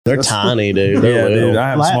They're tiny, dude. Yeah, dude.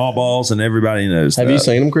 I have small balls, and everybody knows. Have you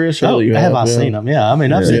seen them, Chris? Oh, have I seen them? Yeah, I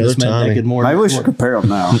mean, I've seen this man naked more. Maybe we should compare them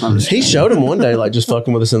now. He showed him one day, like just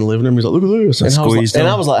fucking with us in the living room. He's like, "Look at this," and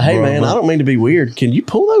I was like, "Hey, man, I don't mean to be weird. Can you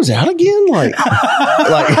pull those out again?" Like, grab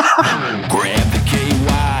the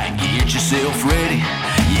KY, get yourself ready.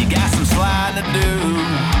 You got some sliding to do.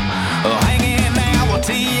 Hanging out with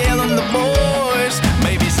TL and the boys,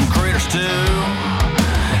 maybe some critters too.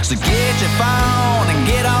 So get your phone and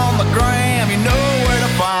get on the gram. You know where to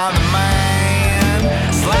find the man.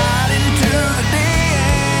 Slide into the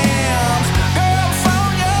DMs. Girls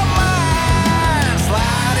on your mind.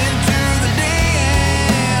 Slide into the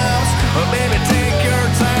DMs. Oh, baby, take your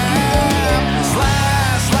time.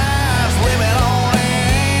 Slide, slip it on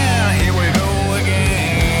in. Here we go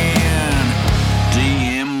again.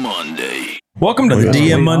 DM Monday. Welcome to the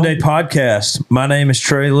DM Monday podcast. My name is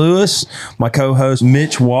Trey Lewis. My co-host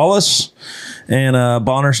Mitch Wallace, and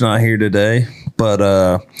Bonner's not here today, but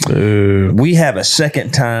we have a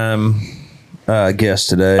second time guest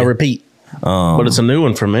today. I repeat, but it's a new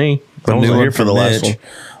one for me. I wasn't here for the last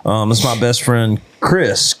one. It's my best friend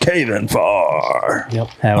Chris Kayvonfar. Yep.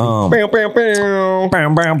 I don't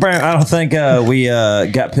think we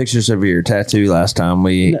got pictures of your tattoo last time.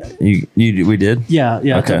 We did. Yeah.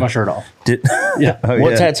 Okay. I took my shirt off. Yeah.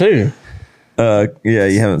 What tattoo? Yeah,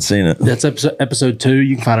 you haven't seen it. That's episode 2.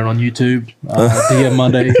 You can find it on YouTube. DM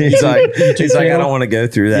Monday. He's like, I don't want to go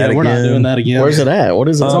through that. Yeah, we're not doing that again. Where's it at? What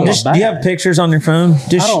is it? Do you have pictures on your phone?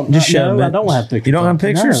 Just show them. I don't have pictures. You don't have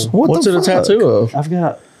pictures? No. What's it a tattoo of? I've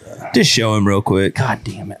got. Just show him real quick. God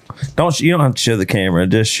damn it! You don't have to show the camera.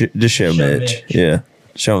 Just show Mitch. Yeah,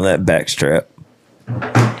 show him that back strap.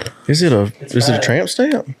 Is it a tramp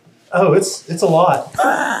stamp? Oh, it's a lot.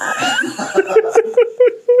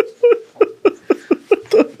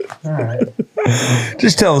 All right.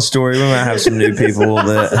 Just tell the story. We might have some new people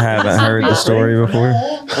that haven't heard the story before.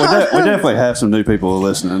 We definitely have some new people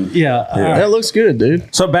listening. Yeah. That looks good,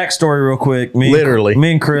 dude. So backstory real quick. Me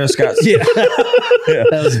and Chris got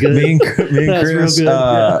That was good. Me and Chris, real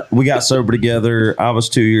good. we got sober together. I was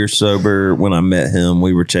 2 years sober when I met him.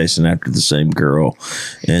 We were chasing after the same girl,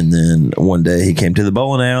 and then one day he came to the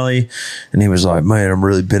bowling alley, and he was like, "Man, I'm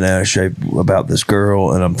really been out of shape about this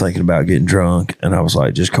girl, and I'm thinking about getting drunk." And I was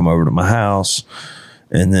like, "Just come over to my house."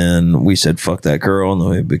 And then we said, "Fuck that girl," and then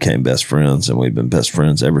we became best friends, and we've been best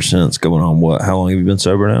friends ever since. Going on what? How long have you been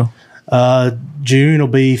sober now? June will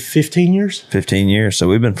be 15 years. 15 years. So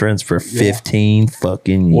we've been friends for 15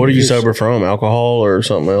 fucking years. What are you sober from? Alcohol or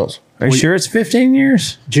something else? Are you sure it's 15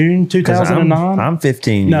 years? June 2009. I'm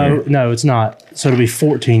 15 years. No, it's not. So it'll be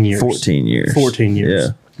 14 years. 14 years. 14 years.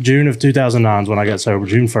 Yeah. June of 2009 is when I got sober.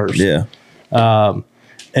 June 1st. Yeah.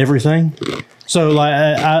 Everything. So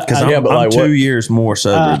like, Because I'm 2 years more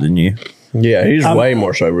sober than you. Yeah, he's way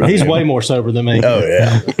more sober. He's way more sober than me. Oh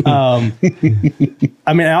yeah.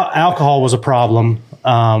 I mean, alcohol was a problem,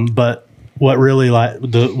 but what really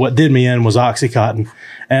what did me in was OxyContin.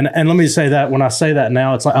 And let me say that when I say that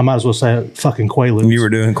now, it's like I might as well say fucking Quaaludes. You were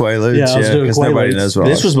doing Quaaludes? Yeah, I was doing because nobody Quaaludes. knows what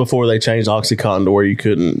This was before they changed OxyContin to where you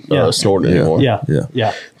couldn't snort it anymore.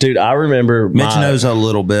 Yeah. Dude, I remember Mitch knows a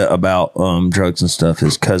little bit about drugs and stuff.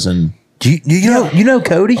 His cousin, do you know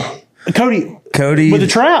Cody? Cody with the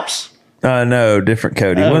traps. No, different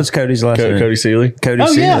Cody. What's Cody's last name? Cody Seeley. Cody Oh,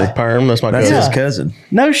 Seeley. yeah. Perm, that's my That's cousin. his cousin.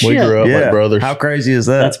 No shit. We grew up like brothers. How crazy is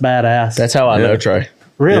that? That's badass. That's how I know Trey.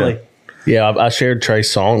 really. Yeah, I shared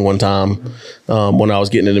Trey's song one time when I was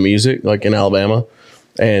getting into music, like in Alabama.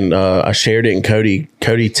 And I shared it, and Cody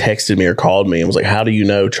texted me or called me and was like, "How do you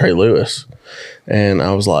know Trey Lewis?" And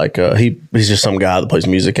I was like, he's just some guy that plays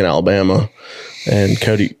music in Alabama. And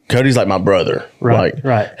Cody's like my brother. Right, like,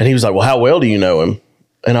 right. And he was like, "Well, how well do you know him?"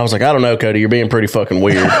 And I was like, "I don't know, Cody. You're being pretty fucking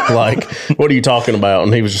weird. Like, what are you talking about?"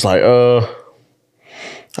 And he was just like,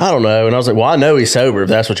 I don't know. And I was like, "Well, I know he's sober if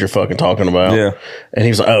that's what you're fucking talking about." Yeah. And he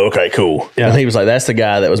was like, "Oh, okay, cool." Yeah. And he was like, "That's the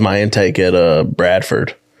guy that was my intake at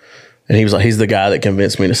Bradford." And he was like, "He's the guy that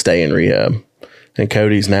convinced me to stay in rehab." And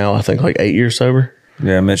Cody's now, I think, like 8 years sober.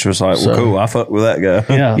 Yeah, Mitch was like, "Well, cool. I fuck with that guy."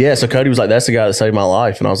 Yeah. Yeah, so Cody was like, "That's the guy that saved my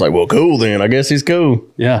life." And I was like, "Well, cool then. I guess he's cool."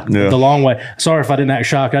 Yeah. The long way. Sorry if I didn't act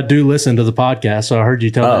shocked. I do listen to the podcast, so I heard you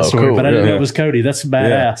tell that story, cool. but I didn't know Yeah. it was Cody. That's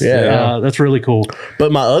badass. Yeah. That's really cool.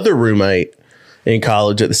 But my other roommate in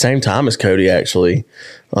college at the same time as Cody actually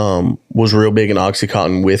was real big in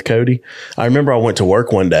OxyContin with Cody. I remember I went to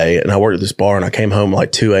work one day and I worked at this bar and I came home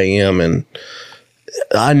like 2 a.m. and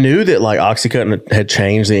I knew that like OxyContin had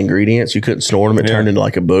changed the ingredients. You couldn't snort them. It turned into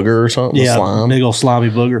like a booger or something. Yeah. Slime. Big old slimy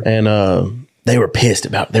booger. And they were pissed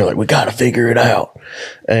about it. They were like, "We got to figure it out."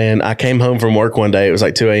 And I came home from work one day. It was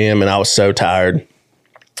like 2 a.m. and I was so tired.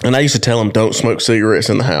 And I used to tell them, don't smoke cigarettes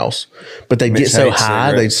in the house. But they'd get so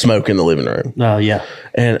high, they'd smoke in the living room. Oh, yeah.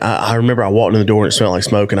 And I remember I walked in the door and it smelled like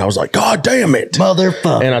smoke. And I was like, God damn it.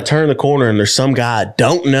 Motherfucker. And I turned the corner and there's some guy I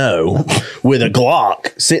don't know with a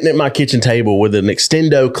Glock sitting at my kitchen table with an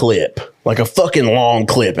extendo clip, like a fucking long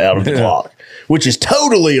clip out of the Glock, which is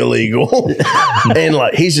totally illegal. And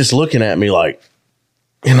like, he's just looking at me like,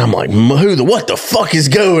 and I'm like, what the fuck is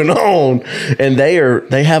going on? And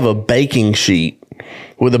they have a baking sheet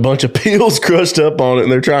with a bunch of peels crushed up on it,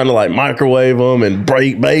 and they're trying to like microwave them and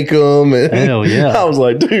bake them. And hell yeah! I was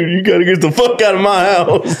like, dude, you gotta get the fuck out of my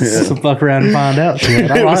house. So fuck around and find out.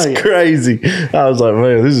 Shit. It was crazy. I was like,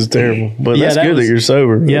 man, this is terrible. But that's good that you're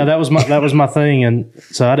sober. Yeah, that was my thing, and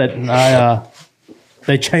so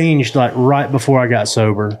they changed like right before I got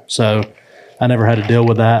sober, so I never had to deal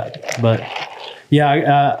with that. But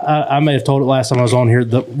yeah, I may have told it last time I was on here.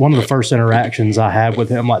 One of the first interactions I had with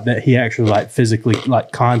him, like that, he actually like physically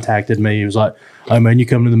like contacted me. He was like, "Oh man, you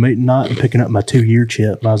coming to the meeting tonight and picking up my 2-year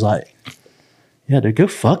chip?" And I was like, "Yeah, dude, go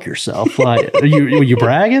fuck yourself." Like, were you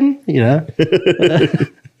bragging? You know?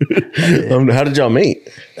 How did y'all meet?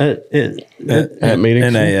 At meetings?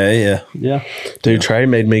 In AA, Yeah. Dude, Trey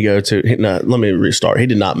made me go to. Let me restart. He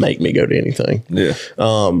did not make me go to anything. Yeah.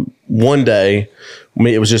 One day,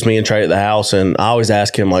 it was just me and Trey at the house, and I always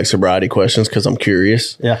ask him like sobriety questions because I'm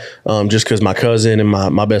curious. Yeah. Just because my cousin and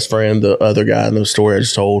my best friend, the other guy in the story I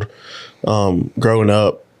just told, growing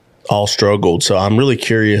up, all struggled. So I'm really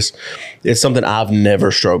curious. It's something I've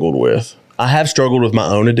never struggled with. I have struggled with my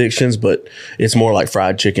own addictions, but it's more like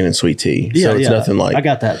fried chicken and sweet tea. Yeah, so it's nothing like. I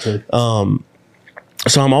got that too.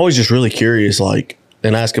 So I'm always just really curious, like,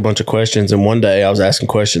 and ask a bunch of questions. And one day I was asking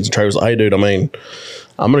questions, and Trey was like, "Hey, dude, I'm going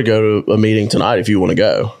to go to a meeting tonight if you want to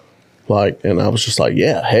go." Like, and I was just like,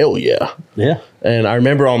 "Yeah, hell yeah." Yeah. And I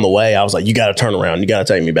remember on the way, I was like, "You got to turn around. You got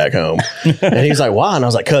to take me back home." And he's like, "Why?" And I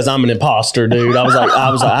was like, "Cause I'm an imposter, dude." I was like,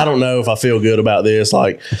 I don't know if I feel good about this.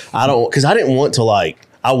 Like, cause I didn't want to like,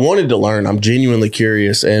 I wanted to learn. I'm genuinely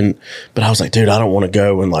curious. But I was like, dude, I don't want to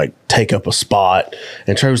go and like take up a spot.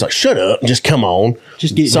 And Trey was like, shut up and just come on.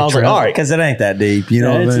 Just get So I was like, all right. Because it ain't that deep, you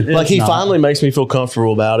know what I mean? Like he finally makes me feel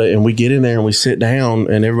comfortable about it. And we get in there and we sit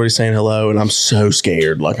down and everybody's saying hello. And I'm so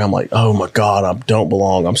scared. Like, I'm like, oh my God, I don't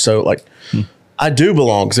belong. I'm so like, I do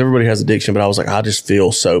belong because everybody has addiction. But I was like, I just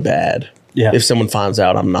feel so bad. Yeah. If someone finds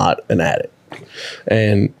out I'm not an addict.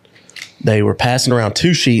 And they were passing around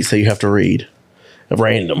 2 sheets that you have to read.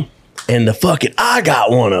 Random, and I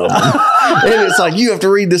got one of them. And it's like, you have to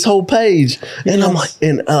read this whole page. And I'm like,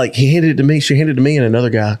 and like he handed it to me, she handed it to me and another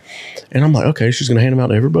guy. And I'm like, okay, she's gonna hand them out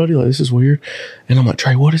to everybody. Like, this is weird. And I'm like,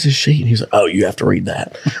 Trey, what is this sheet? And he's like, oh, you have to read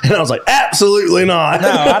that. And I was like, absolutely not. No,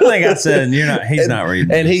 I think I said he's not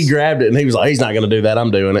reading. And he grabbed it and he was like, he's not gonna do that.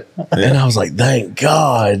 I'm doing it. And I was like, thank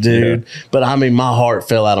God, dude. Yeah. But I mean, my heart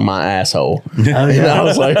fell out of my asshole. Oh, yeah. And I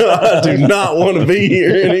was like, I do not want to be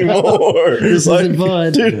here anymore. This isn't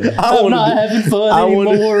fun. Dude, I'm not having fun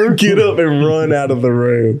anymore. I want to get up and run out of the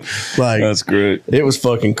room. Like, that's great. It was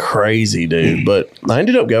fucking crazy, dude. But I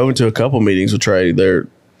ended up going to a couple meetings with Trey. They were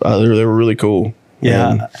really cool.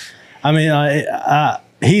 Yeah. And, I mean,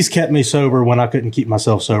 he's kept me sober when I couldn't keep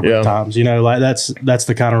myself sober at times. You know, like that's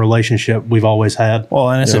the kind of relationship we've always had.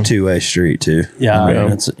 Well, and it's a 2-way street too. Yeah. I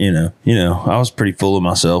mean, it's, you know, I was pretty full of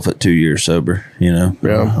myself at 2 years sober, you know.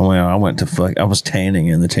 Yeah. I went to I was tanning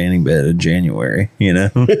in the tanning bed in January, you know.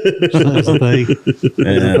 That's the thing.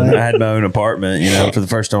 And I had my own apartment, you know, for the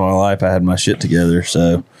first time in my life I had my shit together,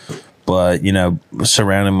 so. But, you know,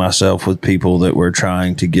 surrounding myself with people that were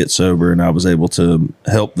trying to get sober and I was able to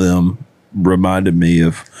help them reminded me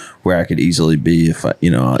of where I could easily be if I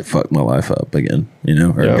fucked my life up again, you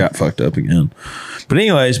know, or got fucked up again. But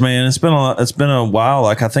anyways, man, it's been a while.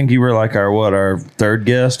 Like, I think you were like our third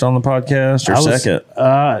guest on the podcast or second.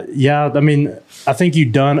 Yeah. I mean, I think you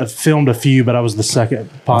filmed a few, but I was the second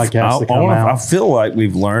podcast to come out. I feel like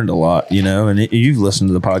we've learned a lot, you know, and you've listened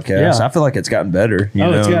to the podcast. Yeah. I feel like it's gotten better. You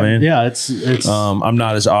know what I mean? Yeah, it's. I'm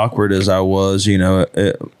not as awkward as I was, you know,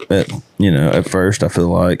 at first. I feel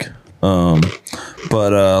like.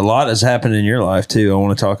 But a lot has happened in your life too. I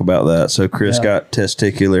want to talk about that. So Chris got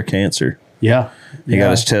testicular cancer. Yeah, he got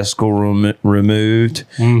his testicle removed.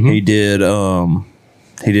 Mm-hmm. He did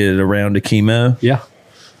a round of chemo. Yeah.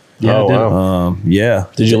 Yeah. Oh, wow. Yeah.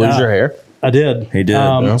 Did you lose your hair? I did. He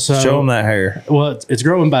did. So, show him that hair. Well, it's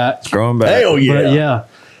growing back. It's growing back. Hell yeah. But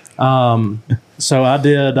yeah. So I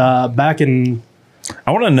did back in.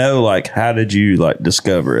 I want to know, like, how did you like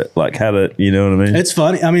discover it? Like, how did you know what I mean? It's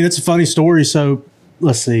funny. I mean, it's a funny story. So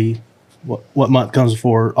let's see, what month comes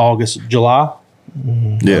before August? July.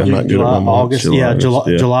 Yeah, July, August.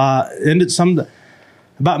 July ended some.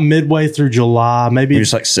 about midway through July, maybe. You're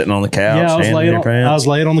just like sitting on the couch. Yeah, I was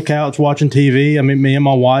laying on the couch watching TV. I mean, me and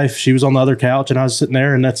my wife, she was on the other couch, and I was sitting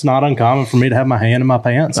there, and that's not uncommon for me to have my hand in my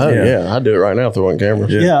pants. Oh yeah, I'd do it right now if there weren't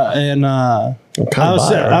cameras. Yeah, and I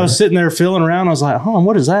was sitting there feeling around. I was like, "Hold on,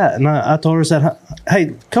 what is that?" And I told her, I said,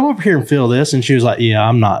 "Hey, come over here and feel this." And she was like, "Yeah,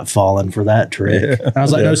 I'm not falling for that trick." And I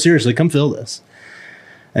was like, "No, seriously, come feel this."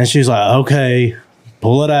 And she was like, "Okay,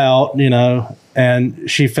 pull it out," And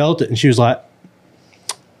she felt it, and she was like,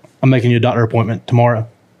 "I'm making you a doctor appointment tomorrow."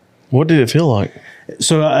 What did it feel like?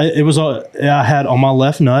 So I had on my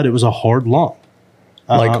left nut, it was a hard lump.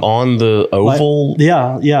 Like on the oval?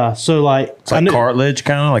 Yeah. So like, it's like cartilage,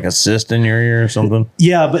 kind of like a cyst in your ear or something.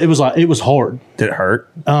 Yeah, but it was hard. Did it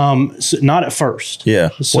hurt? So not at first. Yeah.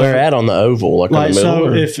 So, where at on the oval? Like in the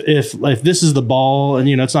middle? So if this is the ball, and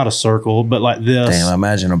it's not a circle, but like this. Damn, I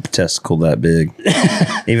imagine a testicle that big,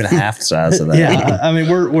 even half the size of that. Yeah, I mean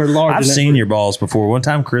we're large. I've seen your balls before. One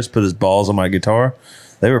time, Chris put his balls on my guitar.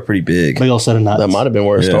 They were pretty big. Big old set of nuts. That might have been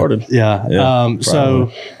where it started. Yeah.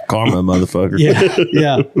 So karma, motherfucker.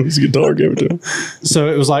 Yeah. His guitar gave it to him. So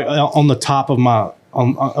it was like on the top of my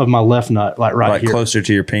left nut, like right like here. Closer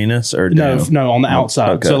to your penis, or no, on the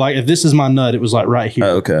outside. Okay. So like if this is my nut, it was like right here.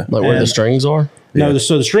 Oh, okay. Like where the strings are? No,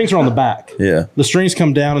 so the strings are on the back. Yeah. The strings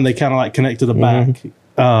come down and they kind of like connect to the back.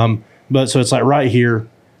 But so it's like right here,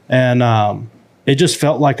 and it just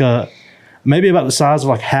felt like maybe about the size of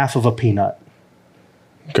like half of a peanut.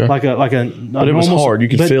 Okay. But it was hard. You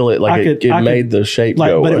could feel it. Like it made the shape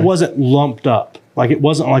go away. But it wasn't lumped up. Like it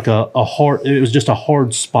wasn't like a hard. It was just a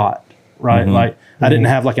hard spot, right? Like I didn't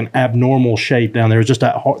have like an abnormal shape down there. It was just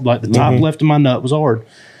that hard. Like the top left of my nut was hard,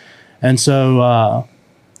 and so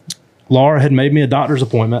Laura had made me a doctor's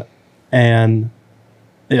appointment, and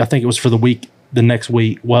I think it was for the next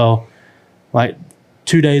week. Well, like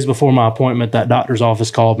 2 days before my appointment, that doctor's office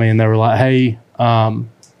called me, and they were like, "Hey,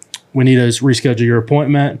 we need to reschedule your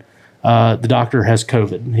appointment. The doctor has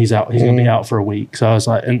COVID. He's out. He's going to be out for a week." So I was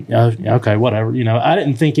like, okay, whatever. I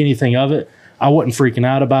didn't think anything of it. I wasn't freaking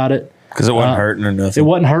out about it. Because it wasn't hurting or nothing. It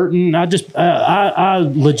wasn't hurting. I just, I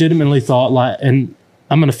legitimately thought like, and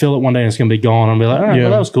I'm going to feel it one day and it's going to be gone. I'll be like, all right,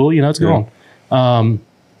 well, that was cool. It's gone.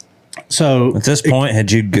 So at this point,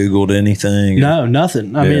 had you Googled anything? No,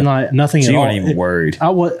 nothing. I mean, like nothing so at you all. weren't even worried. I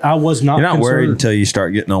was not. You're not concerned. worried until you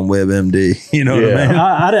start getting on WebMD. You know what I mean?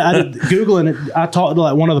 I did Googling it. I talked to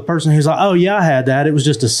like one other person who's like, "Oh yeah, I had that. It was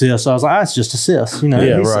just a cyst." So I was like, "It's just a cyst." Yeah, right.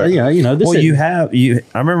 This. Well,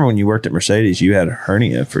 I remember when you worked at Mercedes, you had a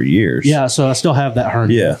hernia for years. Yeah, so I still have that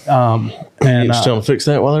hernia. Yeah. And you still fix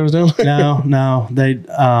that while they was down there? No. They.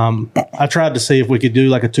 I tried to see if we could do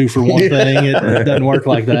like a 2-for-1 thing. It doesn't work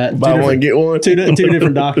like that. Buy one get one. Two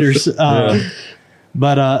different doctors.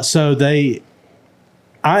 But so I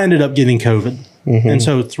ended up getting COVID. And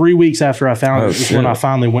so 3 weeks after I found it was when I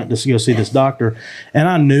finally went to go see this doctor. And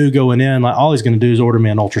I knew going in, like all he's going to do is order me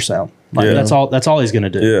an ultrasound. Like that's all he's going to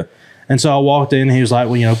do. Yeah. And so I walked in. He was like,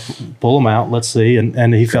 "Well, pull them out. Let's see."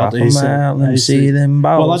 And he felt it. He said, "Let me see them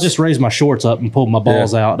balls." Well, I just raised my shorts up and pulled my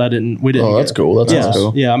balls out. We didn't. Oh, that's cool. That's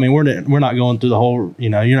cool. Yeah, I mean, we're not going through the whole. You're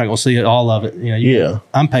not going to see it, all of it.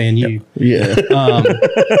 I'm paying you. Yeah.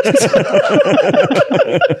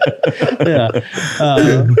 Yeah.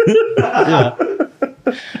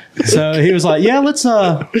 So he was like, "Yeah, let's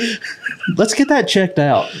get that checked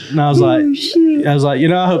out." And I was like,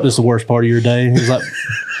 I hope this is the worst part of your day. He was like,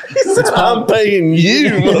 I'm paying you,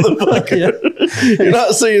 motherfucker. You're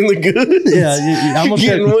not seeing the good. Yeah, I'm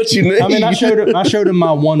getting what you need. I mean, I showed him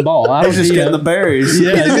my one ball. I was just getting the berries. Yeah,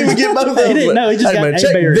 he didn't even get both of them. He didn't. No, he just got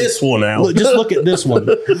check berries. this one out. Just look at this one.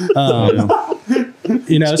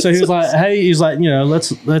 So he was like, "Hey," he's like,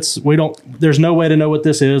 let's. We don't. There's no way to know what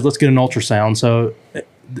this is. Let's get an ultrasound. So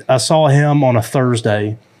I saw him on a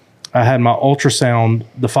Thursday. I had my ultrasound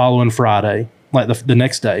the following Friday, like the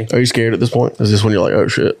next day. Are you scared at this point? Is this when you're like, oh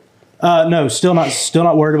shit? No, still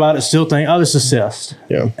not worried about it. Still think, oh, this is cyst.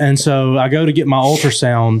 Yeah. And so I go to get my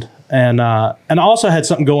ultrasound, and I also had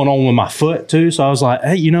something going on with my foot too. So I was like,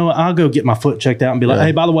 hey, I'll go get my foot checked out and be like,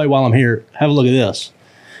 hey, by the way, while I'm here, have a look at this.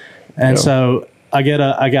 And so I got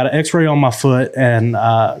an X-ray on my foot, and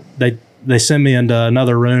they send me into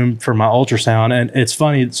another room for my ultrasound. And it's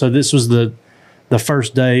funny. So this was the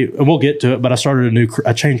first day, and we'll get to it, but I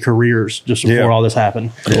changed careers just before all this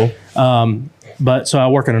happened. Cool. But so I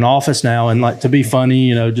work in an office now, and like to be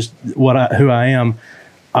funny, just who I am,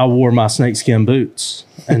 I wore my snakeskin boots.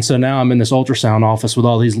 And so now I'm in this ultrasound office with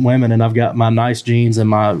all these women, and I've got my nice jeans and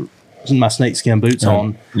my snakeskin boots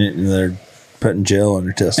on. They're putting gel on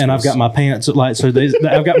your testicles. And I've got my pants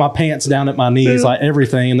I've got my pants down at my knees, like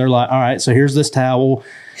everything. And they're like, all right, so here's this towel.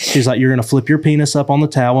 She's like, you're going to flip your penis up on the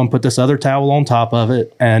towel and put this other towel on top of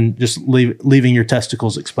it and just leaving your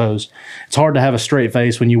testicles exposed. It's hard to have a straight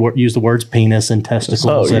face when you use the words penis and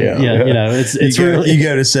testicles. Oh, and, yeah. You know, it's you really.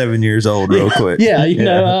 go to 7 years old real quick. Yeah, you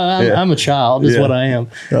know, I'm a child is what I am.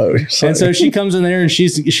 Oh, and so she comes in there and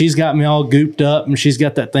she's got me all gooped up and she's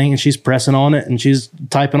got that thing and she's pressing on it and she's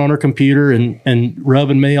typing on her computer and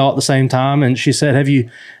rubbing me all at the same time. And she said, have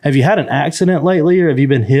you had an accident lately or have you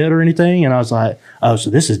been hit or anything? And I was like, oh, so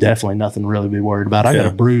this is definitely nothing to really be worried about. I got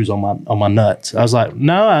a bruise on my nuts. I was like,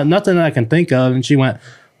 no, nothing that I can think of. And she went,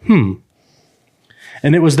 and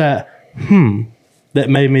it was that that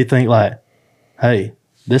made me think like, hey,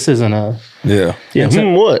 this isn't a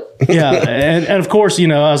What? yeah. And of course, you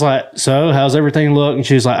know, I was like, so how's everything look? And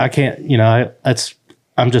she was like, I can't, you know,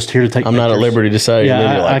 I'm just here to take I'm not at pictures. liberty to say. Yeah, And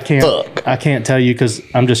then you're like, I can't. Fuck. I can't tell you because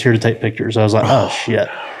I'm just here to take pictures. I was like, oh shit.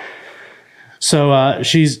 So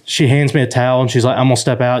she hands me a towel and she's like, I'm gonna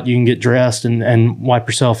step out. You can get dressed and wipe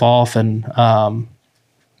yourself off. And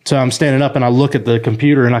so I'm standing up and I look at the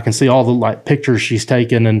computer and I can see all the like pictures she's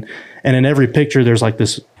taken and in every picture there's like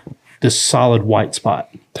this solid white spot.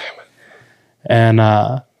 Damn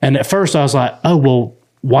it. And at first I was like, oh well,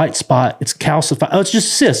 white spot. It's calcified. Oh, it's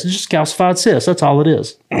just cyst. It's just calcified cyst. That's all it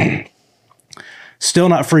is. Still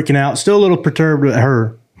not freaking out. Still a little perturbed at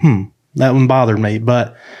her. That one bothered me.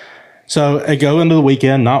 But so I go into the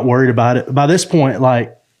weekend, not worried about it. By this point,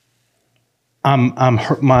 like I'm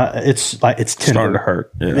hurt. It's tender. Starting to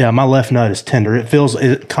hurt. Yeah, my left nut is tender.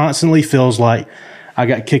 It constantly feels like I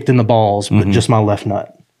got kicked in the balls, but just my left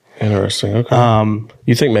nut. Interesting. Okay.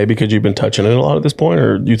 You think maybe because you've been touching it a lot at this point,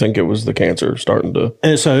 or do you think it was the cancer starting to?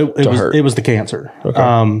 And so it was. hurt? It was the cancer.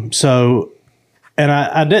 Okay. So, and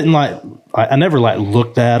I didn't like. I never like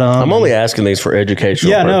looked at them. I'm only asking these for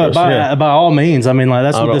educational. Yeah, no. purpose. By all means. I mean, like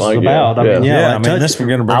that's I what don't this like is it. about. I mean, Yeah. like, I mean, this we're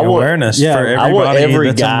going to bring I want- awareness yeah, for everybody. I want every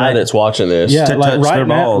that's guy that's watching this. Yeah, to like touch their right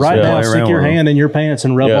now, balls, right yeah, now, play stick around your with them. hand in your pants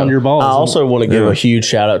and rub on your balls. I also want to give Yeah. a huge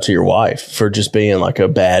shout out to your wife for just being like a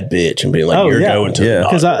bad bitch and being like, Oh, you're yeah. going to Yeah. the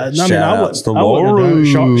because doctor. I Shout-outs to wouldn't have done it.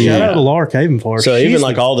 Shout Yeah. out to Laura Kayvonfar. So She's even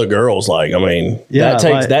like all the girls, like, I mean, Yeah,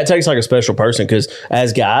 that takes like a special person because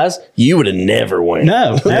as guys, you would have never went.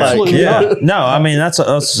 no, absolutely Yeah. not. No, I mean, that's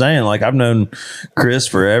us saying. Like, I've known Chris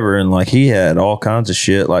forever, and like, he had all kinds of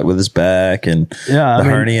shit, like with his back and Yeah, the I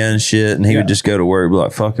mean- hernia and shit. And he would just go to work and be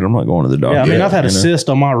like, fuck it, I'm not going to the doctor. Yeah, I mean, I've had a you know? cyst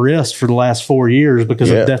on my wrist for the last 4 years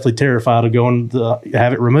because Yeah. I'm deathly terrified of going to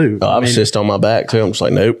have it removed. I have a cyst on my back too. I'm just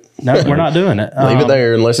like, nope. No, we're not doing it. Leave it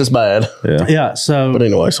there unless it's bad. Yeah. Yeah, so But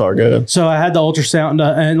anyway, sorry, go ahead. so I had the ultrasound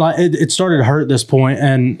done, and like it started to hurt at this point,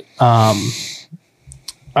 and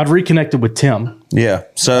I'd reconnected with Tim. Yeah.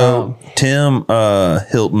 So Tim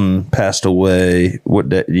Hilton passed away. What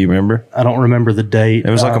day? Do you remember? I don't remember the date.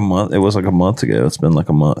 It was like a month. It was like a month ago. It's been like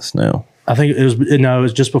a month now. I think it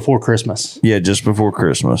was just before Christmas. Yeah, just before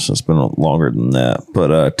Christmas. It's been longer than that.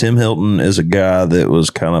 But Tim Hilton is a guy that was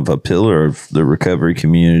kind of a pillar of the recovery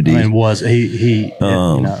community. I mean, was he you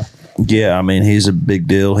know. Yeah, I mean, he's a big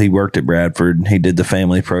deal. He worked at Bradford. He did the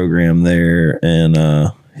family program there, and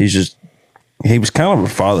he was kind of a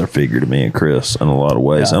father figure to me and Chris in a lot of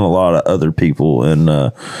ways, and a lot of other people,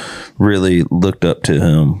 and really looked up to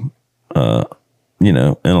him, you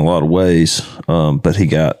know, in a lot of ways. But he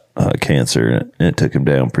got cancer, and it took him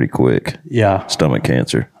down pretty quick. Yeah. Stomach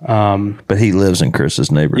cancer. But he lives in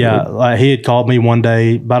Chris's neighborhood. Yeah, like he had called me one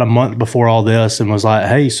day about a month before all this and was like,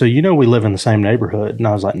 hey, so you know we live in the same neighborhood? And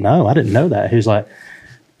I was like, no, I didn't know that. He was like,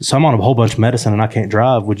 so I'm on a whole bunch of medicine and I can't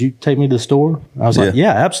drive. Would you take me to the store? I was like,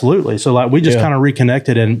 yeah, absolutely. So like we just kind of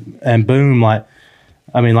reconnected and boom, like,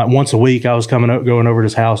 I mean, like once a week I was going over to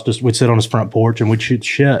his house, just we'd sit on his front porch and we'd shoot the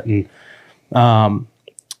shit. And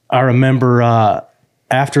I remember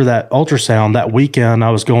after that ultrasound that weekend, I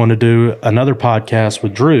was going to do another podcast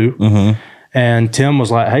with Drew. And Tim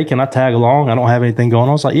was like, hey, can I tag along? I don't have anything going on.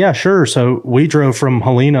 I was like, yeah, sure. So we drove from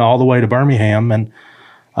Helena all the way to Birmingham. And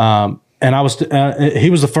I was, he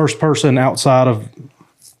was the first person outside of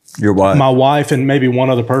Your wife. my wife and maybe one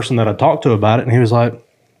other person that I talked to about it. And he was like,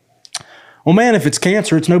 well, man, if it's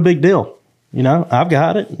cancer, it's no big deal. You know, I've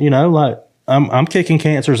got it, you know, like I'm kicking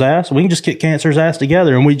cancer's ass. We can just kick cancer's ass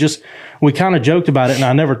together. And we kind of joked about it, and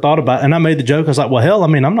I never thought about it. And I made the joke. I was like, well, hell, I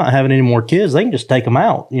mean, I'm not having any more kids. They can just take them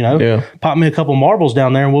out, you know, pop me a couple marbles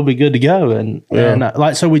down there and we'll be good to go. And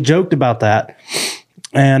like, so we joked about that.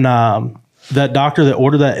 And that doctor that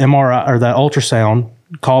ordered that MRI or that ultrasound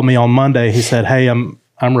called me on Monday. He said, hey, I'm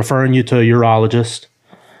referring you to a urologist.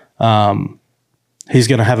 He's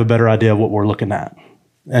going to have a better idea of what we're looking at.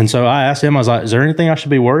 And so I asked him, I was like, is there anything I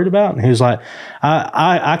should be worried about? And he was like,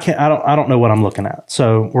 I don't know what I'm looking at.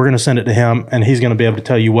 So we're going to send it to him and he's going to be able to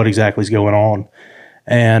tell you what exactly is going on.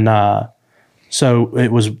 And so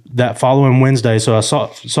it was that following Wednesday. So I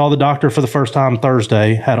saw the doctor for the first time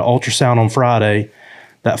Thursday, had an ultrasound on Friday.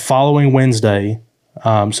 That following Wednesday,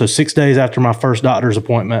 so 6 days after my first doctor's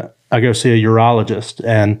appointment, I go see a urologist.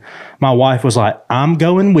 And my wife was like, I'm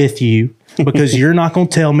going with you because you're not going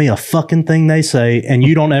to tell me a fucking thing they say, and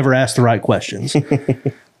you don't ever ask the right questions.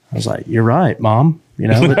 I was like, you're right, Mom. You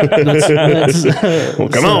know, Well,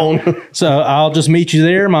 come on. So I'll just meet you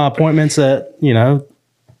there. My appointment's at,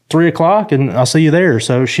 3:00, and I'll see you there.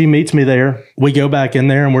 So she meets me there. We go back in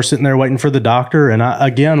there, and we're sitting there waiting for the doctor. And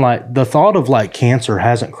again, like the thought of like cancer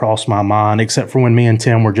hasn't crossed my mind, except for when me and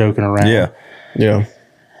Tim were joking around. Yeah.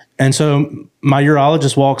 And so my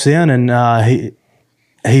urologist walks in, and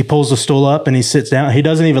he pulls the stool up and he sits down. He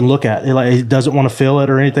doesn't even look at it. He doesn't want to feel it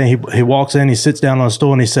or anything. He walks in, he sits down on the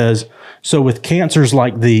stool, and he says, so with cancers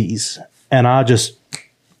like these, and I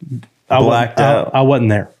blacked out. I wasn't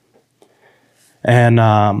there. And,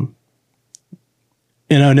 and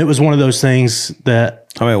it was one of those things that,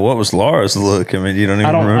 I mean, what was Laura's look? I mean, you don't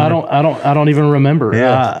even remember. I don't even remember.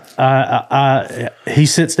 Yeah. He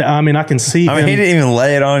sits down. I mean, I can see him. I mean, he didn't even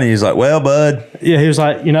lay it on you. He's like, well, bud. Yeah. He was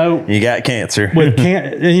like, you got cancer.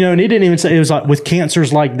 and he didn't even say, it was like with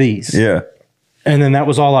cancers like these. Yeah. And then that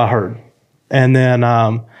was all I heard. And then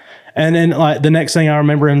like the next thing I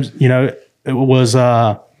remember him, it was,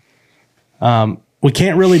 we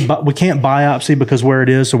can't biopsy because where it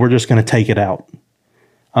is. So we're just going to take it out.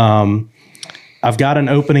 I've got an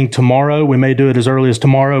opening tomorrow. We may do it as early as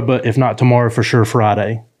tomorrow, but if not tomorrow, for sure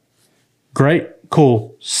Friday. Great.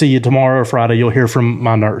 Cool. See you tomorrow or Friday. You'll hear from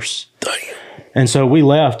my nurse. Damn. And so we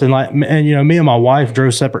left, and me and my wife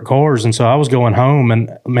drove separate cars. And so I was going home,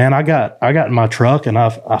 and man, I got in my truck and I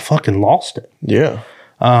fucking lost it. Yeah.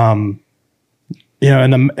 And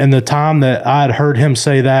the time that I had heard him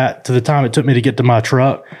say that to the time it took me to get to my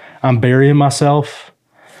truck, I'm burying myself.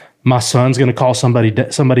 My son's going to call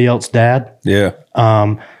somebody else dad. Yeah.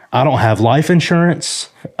 I don't have life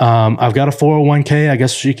insurance. I've got a 401k. I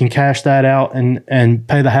guess you can cash that out and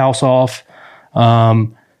pay the house off.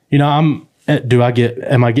 Am I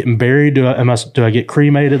getting buried? Do I get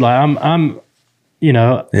cremated? Like I'm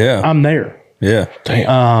there. Yeah.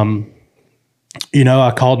 Damn.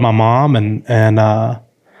 I called my mom and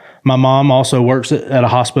my mom also works at a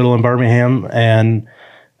hospital in Birmingham, and,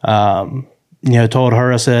 told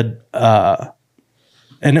her, I said,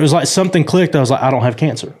 and it was like something clicked. I was like, I don't have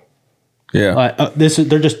cancer. Yeah. They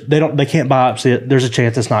can't biopsy it. There's a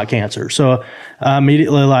chance it's not cancer. So I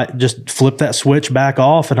immediately just flipped that switch back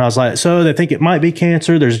off. And I was like, so they think it might be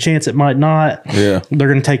cancer. There's a chance it might not. Yeah. They're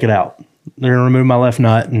going to take it out. They're going to remove my left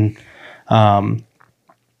nut, and,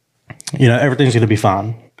 everything's going to be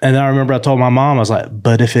fine. And then I remember I told my mom, I was like,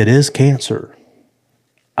 but if it is cancer,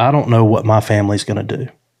 I don't know what my family's going to do.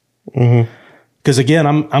 Mm-hmm. Because again,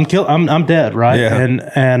 I'm dead, right? Yeah. And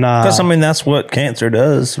because that's what cancer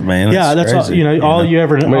does, man. Yeah, that's crazy, all you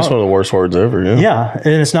ever. I mean, it's one of the worst words ever. Yeah. Yeah,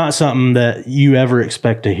 and it's not something that you ever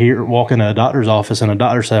expect to hear. Walk into a doctor's office and a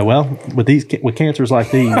doctor say, "Well, with cancers like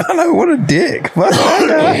these." I know, what a dick.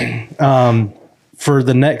 For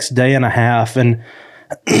the next day and a half, and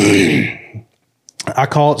I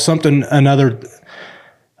called something another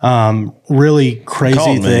really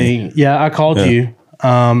crazy thing. Yeah, I called you.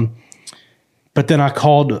 But then I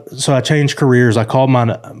changed careers. I called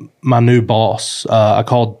my new boss. I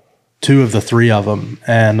called two of the three of them.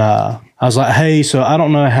 And I was like, hey, so I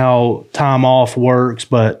don't know how time off works,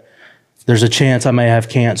 but there's a chance I may have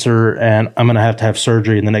cancer and I'm going to have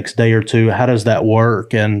surgery in the next day or two. How does that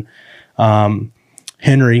work? And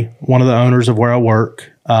Henry, one of the owners of where I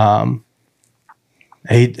work,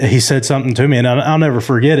 he said something to me, and I'll never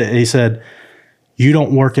forget it. He said, you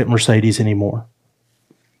don't work at Mercedes anymore.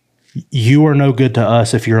 You are no good to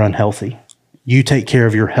us if you're unhealthy. You take care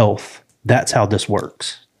of your health. That's how this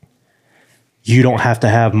works. You don't have to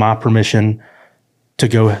have my permission to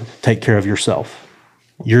go take care of yourself.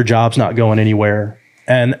 Your job's not going anywhere.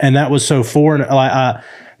 And that was so foreign.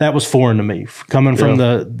 That was foreign to me, coming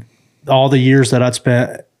from all the years that I'd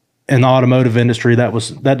spent in the automotive industry.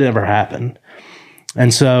 That never happened.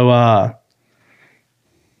 And so,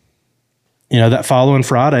 that following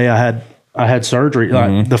Friday, I had surgery,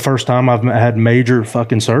 like the first time I've had major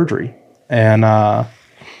fucking surgery. And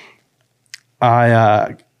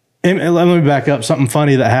and let me back up, something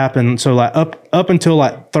funny that happened. So up until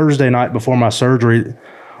Thursday night before my surgery,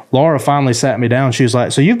 Laura finally sat me down. She was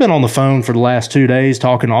like, so you've been on the phone for the last 2 days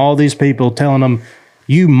talking to all these people, telling them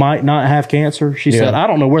you might not have cancer. She said, I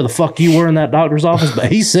don't know where the fuck you were in that doctor's office,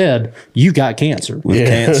 but he said you got cancer. With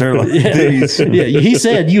cancer like these. Yeah, he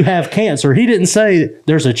said you have cancer. He didn't say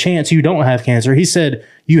there's a chance you don't have cancer. He said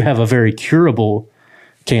you have a very curable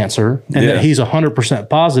cancer and that he's 100%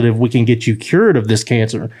 positive we can get you cured of this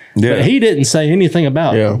cancer. Yeah. But he didn't say anything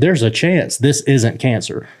about Yeah. there's a chance this isn't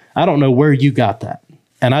cancer. I don't know where you got that.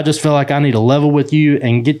 And I just feel like I need to level with you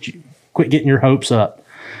and quit getting your hopes up.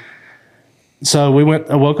 So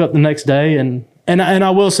I woke up the next day and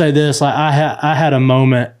I will say this, like I had a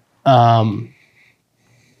moment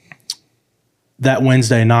that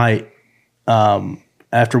Wednesday night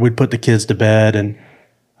after we'd put the kids to bed and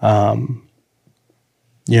I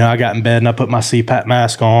got in bed and I put my CPAP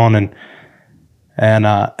mask on and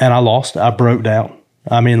I lost it. I broke down.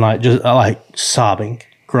 I mean, like sobbing,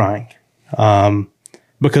 crying,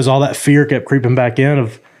 because all that fear kept creeping back in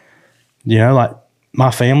of, like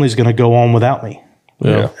my family's going to go on without me.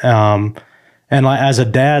 Yeah. And like as a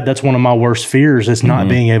dad, that's one of my worst fears is not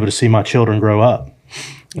being able to see my children grow up.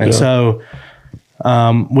 And so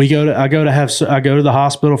I go to the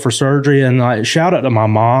hospital for surgery and like shout out to my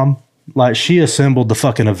mom. Like she assembled the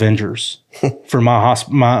fucking Avengers for my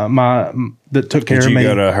that took care of me. Did you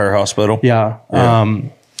go to her hospital? Yeah.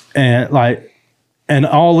 And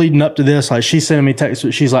all leading up to this, like she's sending me texts.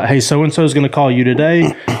 She's like, "Hey, so and so is going to call you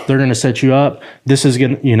today. They're going to set you up. This is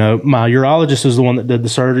going to, my urologist is the one that did the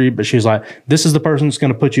surgery, but she's like, this is the person that's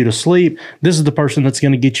going to put you to sleep. This is the person that's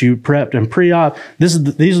going to get you prepped and pre-op. These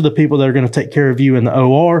are the people that are going to take care of you in the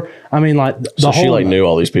OR. I mean, like she like knew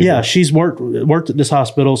all these people. Yeah, she's worked at this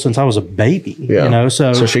hospital since I was a baby. Yeah.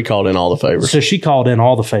 So she called in all the favors. So she called in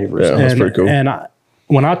all the favors. Yeah, that's pretty cool. And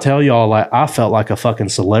when I tell y'all, like I felt like a fucking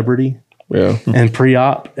celebrity. Yeah. And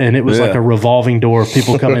pre-op, and it was like a revolving door of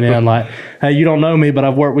people coming in like, "Hey, you don't know me, but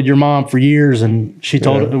I've worked with your mom for years," and she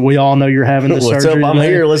told we all know you're having this What's surgery. up? I'm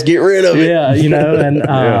here. Let's get rid of it. Yeah,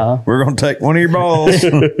 and we're gonna take one of your balls. So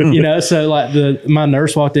like my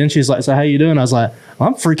nurse walked in, she's like, "So how you doing?" I was like,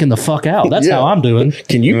 "I'm freaking the fuck out. That's how I'm doing."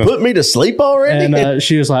 Can you put me to sleep already? And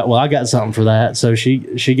she was like, "Well, I got something for that." So she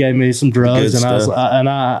gave me some drugs, and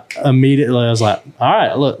I immediately was like, "All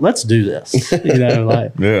right, look, let's do this."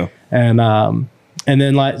 Yeah. And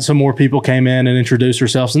then like some more people came in and introduced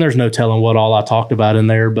themselves, and there's no telling what all I talked about in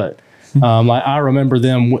there, but like I remember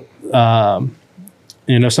them,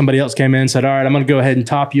 somebody else came in and said, "All right, I'm going to go ahead and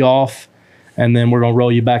top you off, and then we're going to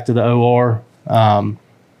roll you back to the OR." And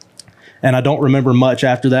I don't remember much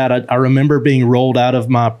after that. I remember being rolled out of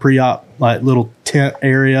my pre-op like little tent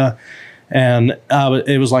area. And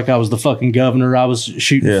it was like I was the fucking governor. I was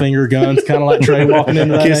shooting finger guns, kind of like Trey walking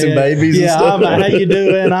into that. Kissing babies and stuff. How you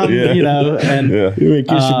doing? You want to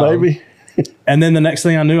kiss your baby? And then the next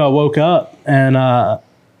thing I knew, I woke up and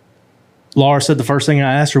Laura said the first thing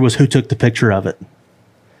I asked her was, "Who took the picture of it?"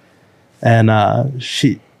 And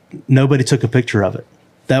nobody took a picture of it.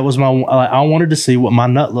 That was I wanted to see what my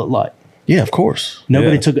nut looked like. Yeah, of course.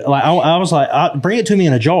 Nobody took it. Like I was like, bring it to me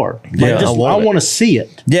in a jar. Like, I want to see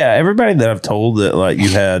it. Yeah, everybody that I've told that like you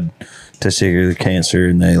had testicular cancer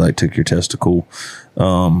and they like took your testicle,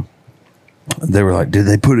 they were like, "Did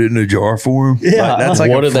they put it in a jar for him?" Yeah. That's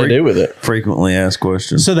what did they do with it? Frequently asked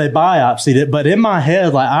question. So they biopsied it, but in my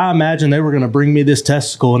head, like I imagined they were going to bring me this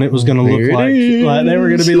testicle, and it was going to look like they were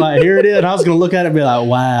going to be like, "Here it is." And I was going to look at it and be like,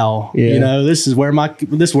 "Wow, this is where my like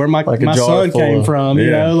my son came from."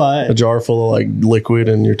 Like a jar full of like liquid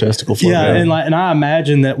and your testicle. Yeah, and I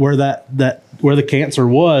imagined that where the cancer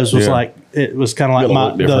was like it was kind of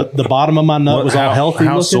like the bottom of my nut was all healthy.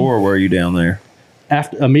 How looking. sore were you down there?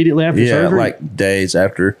 Immediately after surgery? Like days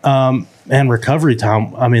after. And recovery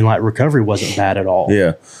time, I mean, like recovery wasn't bad at all.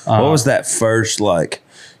 Yeah. What was that first, like,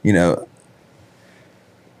 that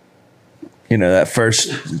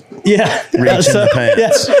first reach in the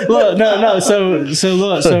pants? Yeah. Look, no. So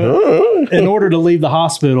in order to leave the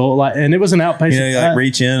hospital, like, and it was an outpatient. You like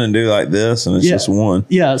reach in and do like this, and it's just one.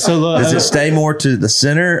 Yeah. So look, does it stay more to the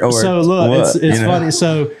center, or so look, it's funny.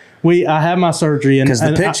 So I had my surgery, and because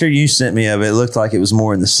the picture you sent me of it looked like it was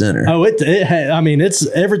more in the center. Oh, it's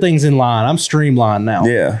everything's in line. I'm streamlined now.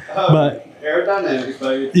 Yeah, but aerodynamics,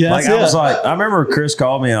 baby. Yeah, I remember Chris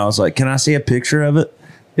called me and I was like, "Can I see a picture of it?"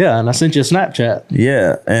 Yeah, and I sent you a Snapchat.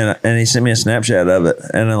 Yeah, and he sent me a Snapchat of it,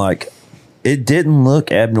 and then like it didn't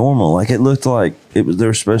look abnormal. Like it looked like there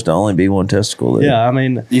was supposed to only be one testicle there. Yeah, I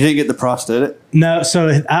mean, you didn't get the prosthetic? No. So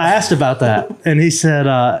I asked about that, and he said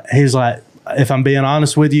he's like, "If I'm being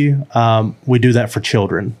honest with you, we do that for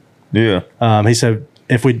children." Yeah. He said,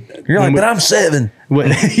 "If we," you're like, "But I'm 7." But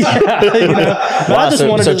I just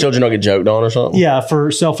wanted so children don't get joked on or something. Yeah, for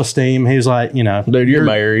self-esteem. He was like, dude, you're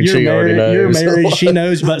married. She already knows. You're married. She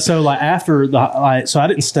knows. But so like after so I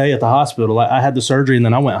didn't stay at the hospital. Like I had the surgery and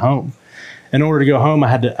then I went home. In order to go home, I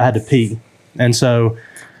had to pee, and so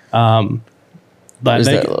Is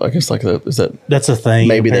that, I guess, is that that's a thing.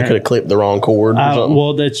 maybe they could have clipped the wrong cord or something?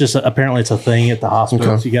 Well, that's just apparently it's a thing at the hospital.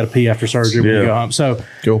 Okay. So you got to pee after surgery when you go home. So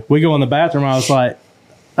we go in the bathroom.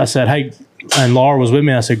 I said, hey, and Laura was with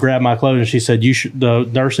me. I said, grab my clothes. And she said, the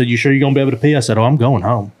nurse said, you sure you're going to be able to pee? I said, oh, I'm going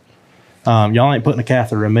home. Y'all ain't putting a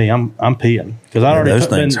catheter in me. I'm peeing because those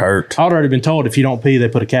things hurt. I'd already been told if you don't pee, they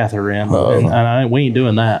put a catheter in, and we ain't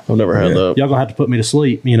doing that. I've never had that. Y'all gonna have to put me to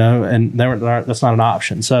sleep, and that's not an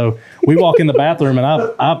option. So we walk in the bathroom,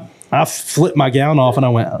 and I flipped my gown off, and I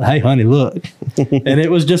went, "Hey, honey, look," and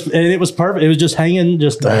it was perfect. It was just hanging,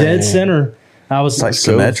 dead center. I was like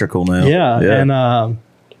symmetrical now. Yeah, and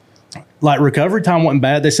like recovery time wasn't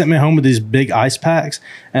bad. They sent me home with these big ice packs,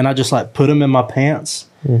 and I just like put them in my pants.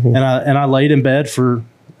 And I laid in bed for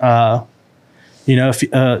 2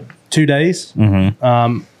 days.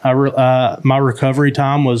 My recovery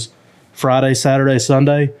time was Friday, Saturday,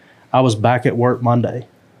 Sunday. I was back at work Monday.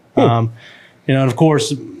 And of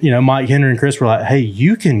course, Mike, Henry, and Chris were like, "Hey,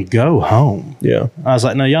 you can go home." Yeah, I was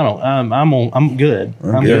like, "No, y'all don't. I'm good.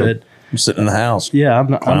 I'm good. I'm sitting in the house. Yeah,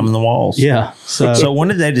 I'm climbing the walls. Yeah. So when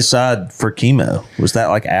did they decide for chemo? Was that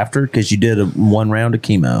like after? Because you did one round of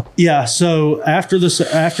chemo. Yeah. So after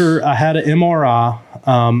I had an MRI,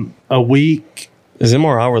 a week. Is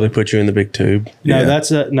MRI where they put you in the big tube? No, Yeah.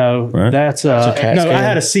 that's a no. Right? That's It's a CAT no. scan? I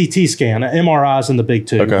had a CT scan. MRI's in the big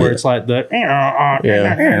tube, Okay. where it's like the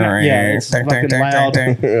it's fucking loud.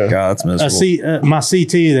 God, it's miserable. My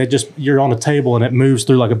CT, you're on a table and it moves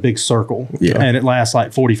through like a big circle, and it lasts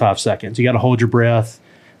like 45 seconds. You got to hold your breath.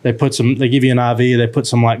 They give you an IV. They put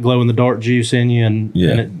some like glow in the dark juice in you, and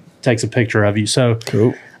it takes a picture of you. So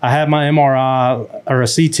cool. I had my MRI or a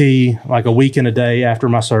CT like a week and a day after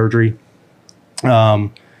my surgery. My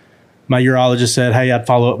urologist said, "Hey, I'd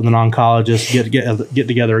follow up with an oncologist, get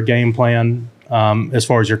together a game plan. As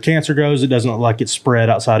far as your cancer goes, it doesn't look like it's spread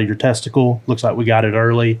outside of your testicle. Looks like we got it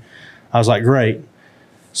early." I was like, "Great."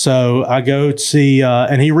 So I go to see,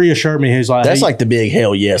 and he reassured me. He's like, "That's hey, like the big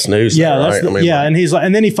hell yes news." Yeah, though, that's right? and he's like,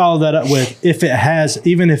 and then he followed that up with,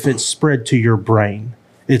 even if it's spread to your brain,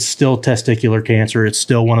 it's still testicular cancer. It's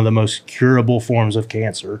still one of the most curable forms of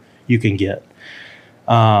cancer you can get.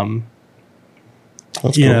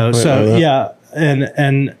 That's cool.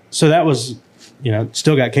 And so that was,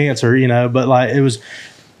 still got cancer, but like it was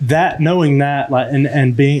that, knowing that, like,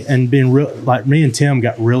 and being real, like me and Tim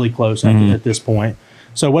got really close at this point.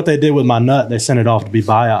 So what they did with my nut, they sent it off to be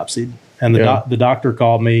biopsied, and the doctor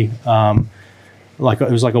called me, like it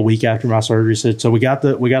was like a week after my surgery. Said, so we got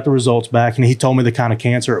the results back, and he told me the kind of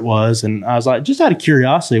cancer it was, and I was like, just out of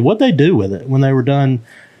curiosity, what'd they do with it when they were done?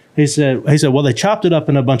 He said, well, they chopped it up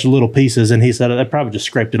in a bunch of little pieces, and he said they probably just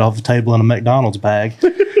scraped it off the table in a McDonald's bag.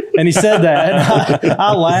 And he said that, and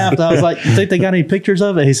I laughed. I was like, you think they got any pictures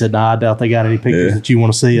of it? He said, no, I doubt they got any pictures that you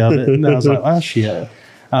want to see of it. And I was like, oh, shit.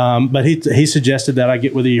 But he suggested that I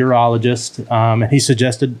get with a urologist, and he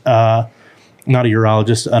suggested not a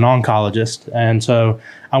urologist, an oncologist. And so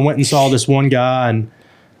I went and saw this one guy, and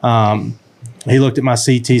he looked at my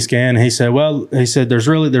CT scan, and he said,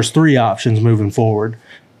 there's three options moving forward.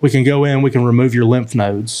 We can go in, we can remove your lymph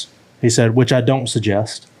nodes. He said, which I don't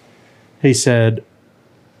suggest. He said,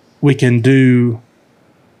 we can do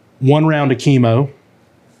one round of chemo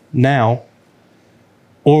now,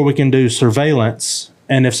 or we can do surveillance.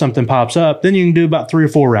 And if something pops up, then you can do about 3 or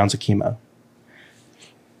 4 rounds of chemo.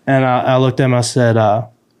 And I looked at him, I said,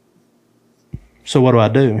 so what do I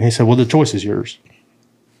do? He said, well, the choice is yours.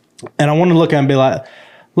 And I wanted to look at him and be like,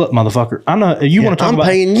 look, motherfucker, I know you want to talk about. I'm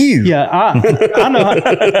paying you. Yeah, I know.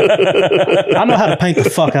 I know how to paint the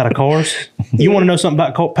fuck out of cars. You want to know something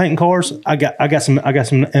about painting cars? I got some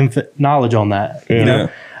knowledge on that. Yeah.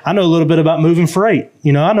 I know a little bit about moving freight.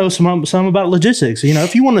 I know some about logistics.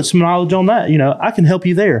 If you wanted some knowledge on that, I can help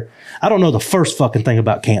you there. I don't know the first fucking thing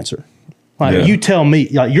about cancer. Like, you tell me,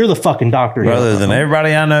 like, you're the fucking doctor. Rather than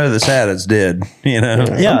everybody I know that's had it's dead, Yeah,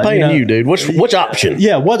 I'm paying you, dude. Which option?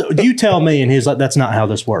 Yeah, what you tell me? And he's like, that's not how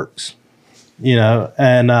this works.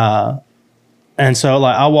 And so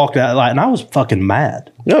like I walked out, like, and I was fucking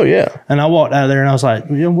mad. Oh yeah. And I walked out of there and I was like,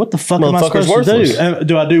 what the fuck am I supposed to do? And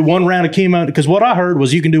do I do one round of chemo? Because what I heard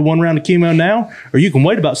was you can do one round of chemo now, or you can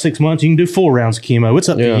wait about 6 months. You can do 4 rounds of chemo. It's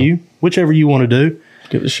up to you, whichever you want to do.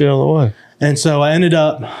 Get the shit out of the way. And so I ended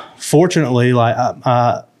up, fortunately, like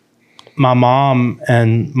my mom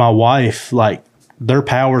and my wife, like their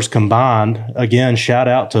powers combined. Again, shout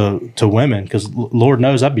out to women, because Lord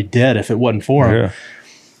knows I'd be dead if it wasn't for them. Yeah.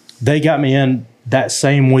 They got me in that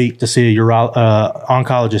same week to see a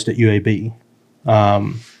oncologist at UAB,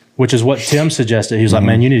 which is what Tim suggested. He was like,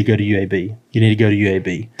 man, you need to go to UAB. You need to go to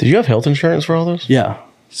UAB. Did you have health insurance for all this? Yeah.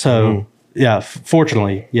 So,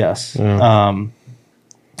 fortunately, yes. Yeah.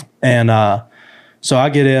 And so I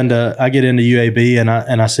get into UAB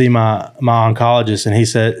and I see my oncologist, and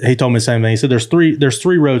he told me the same thing. He said there's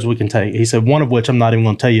three roads we can take. He said one of which I'm not even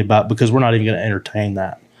going to tell you about because we're not even going to entertain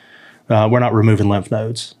that. We're not removing lymph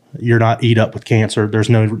nodes. You're not eat up with cancer. There's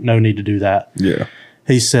no need to do that. Yeah.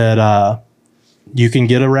 He said you can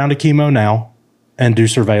get around to chemo now and do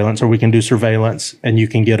surveillance, or we can do surveillance and you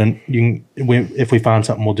can if we find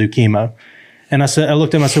something, we'll do chemo. And I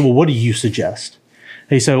looked at him, I said, well, what do you suggest?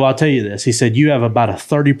 He said, well, I'll tell you this. He said, you have about a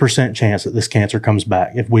 30% chance that this cancer comes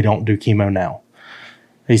back if we don't do chemo now.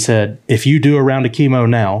 He said, if you do a round of chemo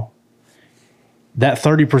now, that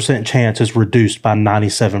 30% chance is reduced by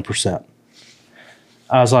 97%.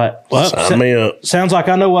 I was like, well, sounds like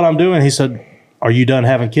I know what I'm doing. He said, are you done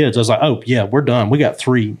having kids? I was like, oh, yeah, we're done. We got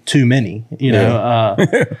 3 too many, know.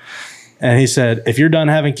 And he said, if you're done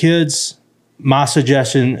having kids, my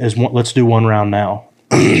suggestion is let's do one round now.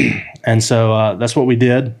 And so that's what we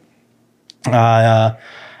did. I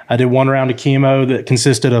did one round of chemo that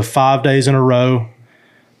consisted of 5 days in a row.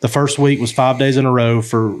 The first week was 5 days in a row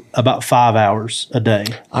for about 5 hours a day.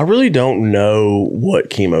 I really don't know what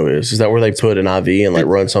chemo is. Is that where they put an IV and like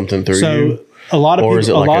run something through you? A lot of or people, is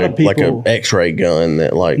it like an X-ray gun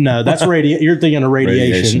that like? No, that's you're thinking of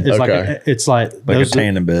radiation. It's like a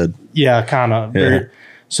tanning bed. Yeah, kind of. Yeah.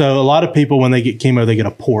 So a lot of people when they get chemo, they get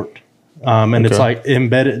a port. And it's like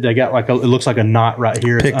embedded. They got it looks like a knot right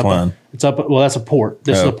here. PIC line. It's up. Well, that's a port.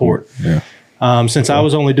 This is a port. Yeah. Since I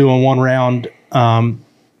was only doing one round,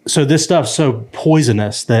 so this stuff's so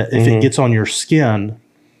poisonous that if it gets on your skin,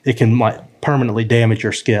 it can like permanently damage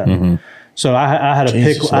your skin. Mm-hmm. So I had a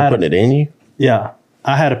PIC. Putting it in you. Yeah,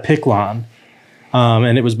 I had a PIC line,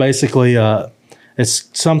 and it was basically it's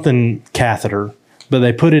something catheter, but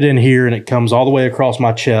they put it in here and it comes all the way across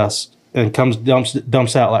my chest. And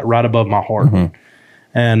dumps out like right above my heart. Mm-hmm.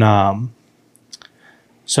 And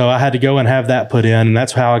so I had to go and have that put in, and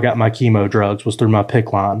that's how I got my chemo drugs was through my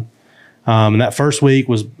PIC line. And that first week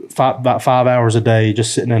was about 5 hours a day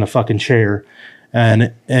just sitting in a fucking chair,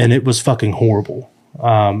 and it was fucking horrible.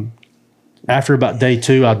 After about day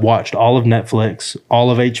 2, I'd watched all of Netflix,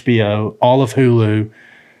 all of HBO, all of Hulu.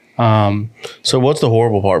 So what's the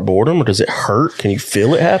horrible part? Boredom, or does it hurt? Can you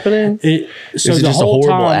feel it happening? Is it just a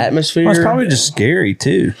horrible atmosphere? Well, it's probably just scary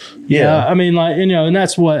too. Yeah, I mean, like, and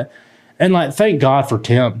that's what, and like, thank God for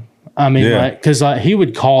Tim. I mean, like, because like he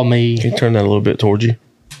would call me. Can you turn that a little bit towards you?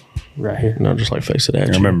 Right here. No, just like face it at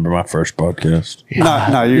you. I remember my first podcast.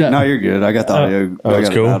 No, you're good. I got the audio. Oh, that's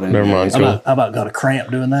cool. Never mind. Cool. I about got a cramp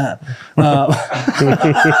doing that.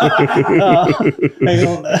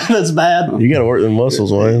 That's bad. You got to work the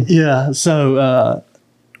muscles, man. Yeah. So,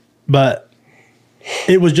 but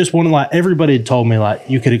it was just one of everybody had told me like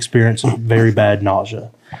you could experience very bad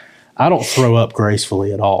nausea. I don't throw up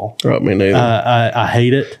gracefully at all. Right, me neither. I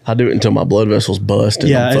hate it. I do it until my blood vessels bust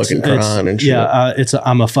and I'm fucking crying and shit. Yeah,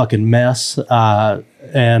 I'm a fucking mess.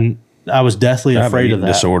 And I was deathly afraid of that.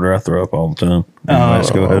 Disorder. I throw up all the time.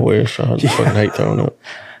 Go ahead. I wish. I just fucking hate throwing up.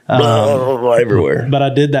 Everywhere. But I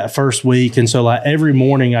did that first week, and so like every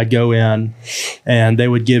morning I'd go in, and they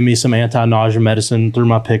would give me some anti-nausea medicine through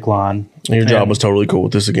my PIC line. And your job was totally cool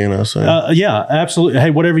with this again, I say. Yeah, absolutely.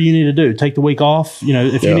 Hey, whatever you need to do, take the week off.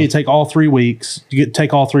 If you need to take all 3 weeks,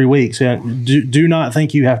 take all 3 weeks. Yeah, do not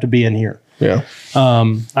think you have to be in here. Yeah.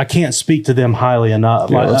 I can't speak to them highly enough.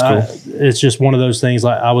 Yeah, that's cool. It's just one of those things.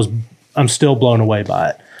 Like I'm still blown away by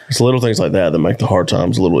it. It's little things like that make the hard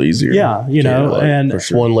times a little easier. Yeah, and for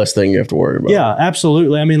sure. One less thing you have to worry about. Yeah,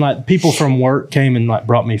 absolutely. I mean, like people from work came and like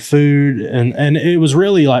brought me food, and it was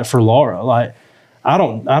really like for Laura. Like I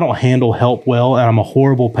don't handle help well, and I'm a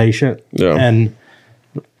horrible patient. Yeah. And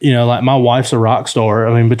like my wife's a rock star.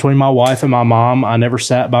 I mean, between my wife and my mom, I never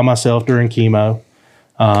sat by myself during chemo.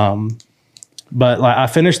 But like I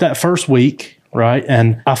finished that first week, right,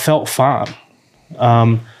 and I felt fine.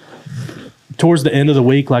 Towards the end of the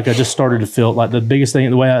week, like I just started to feel like the biggest thing,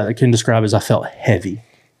 the way I can describe it is I felt heavy.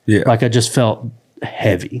 Yeah. Like I just felt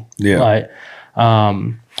heavy. Yeah. Like,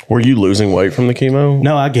 were you losing weight from the chemo?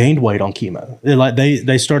 No, I gained weight on chemo.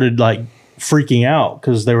 They started like freaking out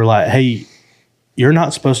because they were like, hey, you're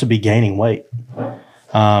not supposed to be gaining weight.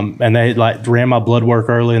 And they like ran my blood work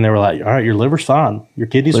early, and they were like, all right, your liver's fine. Your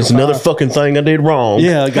kidneys are fine. Another fucking thing I did wrong.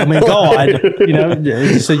 Yeah. I mean, God,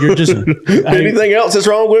 so you're just. Anything else that's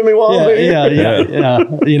wrong with me while I'm here?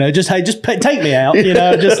 Yeah. Just take me out.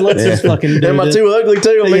 Let's fucking do Am I too ugly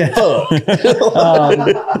too? I mean, fuck.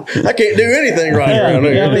 I can't do anything right around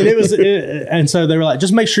here. I mean, it was, and so they were like,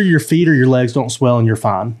 just make sure your feet or your legs don't swell and you're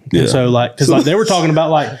fine. Yeah. And so because they were talking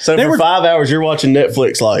about So for 5 hours, you're watching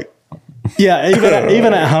Netflix like. Yeah,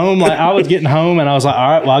 even at home, like I was getting home and I was like, all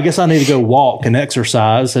right, well, I guess I need to go walk and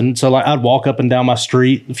exercise. And so like I'd walk up and down my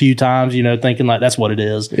street a few times, thinking like that's what it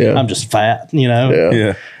is. Yeah. I'm just fat,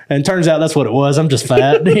 Yeah. And it turns out that's what it was. I'm just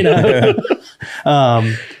fat,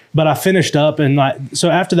 But I finished up and so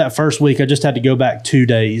after that first week, I just had to go back 2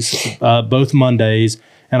 days, both Mondays,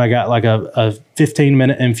 and I got like a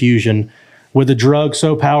 15-minute infusion with a drug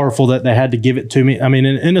so powerful that they had to give it to me. I mean,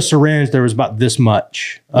 in a syringe, there was about this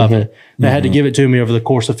much of it. They had to give it to me over the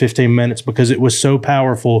course of 15 minutes because it was so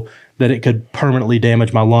powerful that it could permanently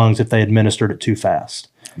damage my lungs if they administered it too fast.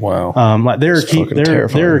 Wow. Like there are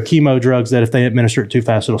terrifying. there are chemo drugs that if they administer it too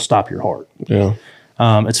fast, it'll stop your heart. Yeah.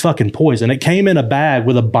 It's fucking poison. It came in a bag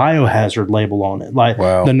with a biohazard label on it. Like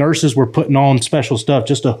Wow. the nurses were putting on special stuff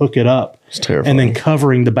just to hook it up. It's terrifying. And then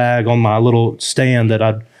covering the bag on my little stand that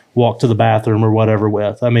I'd walk to the bathroom or whatever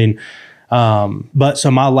with. I mean, but so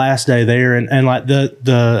my last day there and like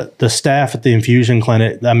the staff at the infusion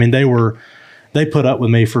clinic, I mean, they put up with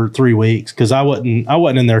me for 3 weeks because I wasn't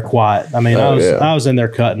in there quiet. I mean, I was in there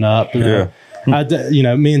cutting up. Yeah.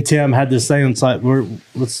 Me and Tim had this thing. It's like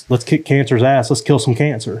let's kick cancer's ass. Let's kill some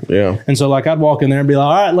cancer. Yeah. And so like I'd walk in there and be like,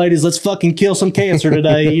 all right, ladies, let's fucking kill some cancer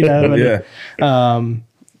today. And, Yeah.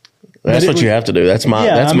 That's what you have to do. That's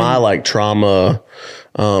my like trauma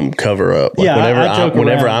cover up. Like I joke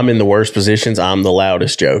whenever around. I'm in the worst positions, I'm the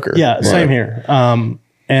loudest joker. Yeah, same here.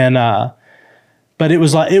 But it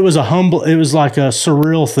was like it was like a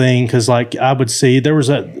surreal thing because like I would see there was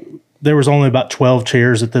only about 12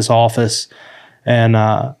 chairs at this office, and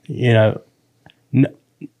I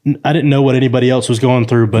didn't know what anybody else was going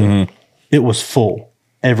through, but it was full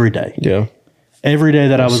every day. Yeah. Every day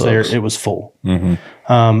that I was sucks. there, it was full.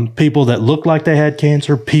 People that looked like they had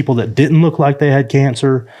cancer, people that didn't look like they had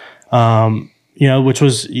cancer, which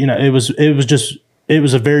was, it was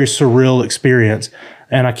a very surreal experience.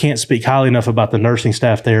 And I can't speak highly enough about the nursing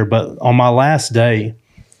staff there. But on my last day,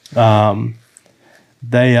 the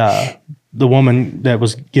woman that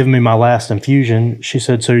was giving me my last infusion, she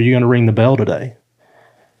said, "So are you going to ring the bell today?"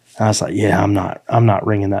 And I was like, "Yeah, I'm not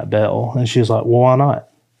ringing that bell." And she was like, "Well, why not?"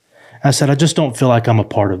 I said, "I just don't feel like I'm a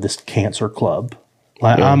part of this cancer club.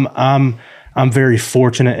 Like I'm very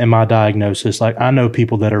fortunate in my diagnosis. Like I know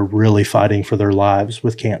people that are really fighting for their lives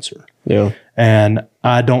with cancer. Yeah. And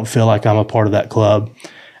I don't feel like I'm a part of that club."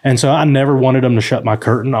 And so I never wanted them to shut my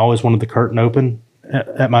curtain. I always wanted the curtain open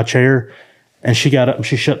at my chair. And she got up and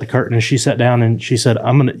she shut the curtain and she sat down and she said,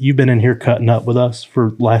 "You've been in here cutting up with us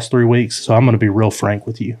for the last 3 weeks. So I'm going to be real frank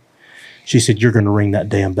with you." She said, "You're going to ring that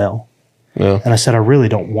damn bell." Yeah. And I said, "I really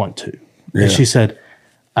don't want to." Yeah. And she said,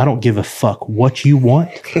 "I don't give a fuck what you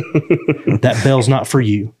want. That bell's not for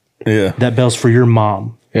you. Yeah. That bell's for your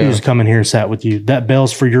mom who's coming here and sat with you. That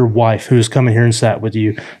bell's for your wife who's coming here and sat with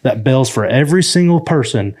you. That bell's for every single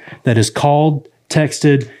person that has called,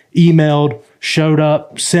 texted, emailed, showed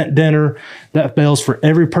up, sent dinner. That bell's for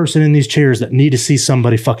every person in these chairs that need to see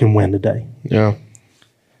somebody fucking win today." Yeah.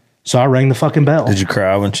 So I rang the fucking bell. Did you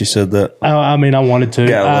cry when she said that? I mean, I wanted to.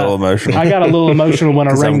 Got a little emotional. I got a little emotional when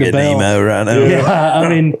I rang I'm the getting bell. emo right now. Yeah, I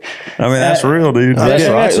mean, that's real, dude. That's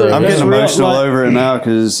right. I'm that's getting real, emotional like- over it now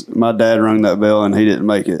because my dad rung that bell and he didn't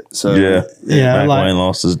make it. So Yeah. Yeah, Back like- Wayne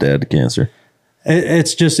lost his dad to cancer.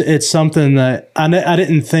 it's something that I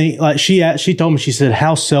didn't think. Like she told me, she said,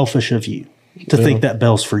 "How selfish of you to think that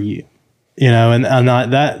bell's for you," and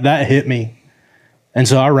that hit me. And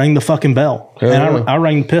so I rang the fucking bell, and I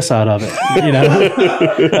rang the piss out of it,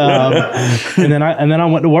 and then I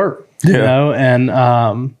went to work, and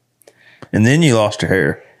then you lost your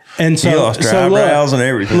hair. and so You lost your eyebrows and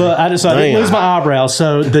everything. Look, I didn't lose my eyebrows.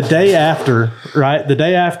 So the day after, the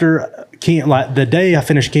day I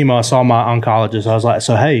finished chemo, I saw my oncologist. I was like,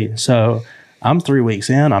 so I'm 3 weeks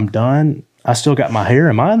in, I'm done. I still got my hair.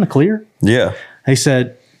 Am I in the clear? Yeah. He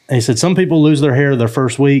said, some people lose their hair their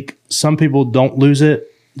first week. Some people don't lose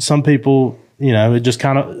it. Some people, it just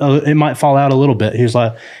kind of, it might fall out a little bit. He was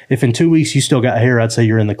like, if in 2 weeks you still got hair, I'd say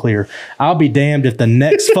you're in the clear. I'll be damned if the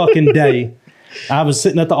next fucking day I was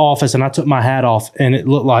sitting at the office and I took my hat off and it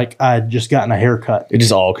looked like I had just gotten a haircut. It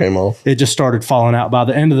just all came off. It just started falling out. By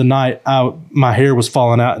the end of the night, my hair was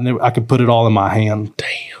falling out and I could put it all in my hand. Damn.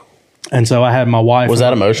 And so I had my wife. Was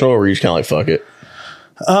that emotional or were you just kind of like, fuck it?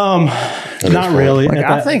 Not really. Like,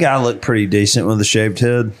 I think I look pretty decent with a shaved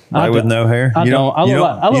head, with no hair. I don't. I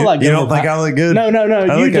look like you Gomer don't think I look good? No.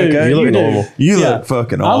 I You look do. okay. You look do. normal. You Yeah. look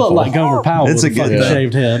fucking I awful. look like Gomer Powell It's with a a fucking good thing.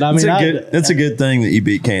 shaved head. I It's mean, it's a good thing that you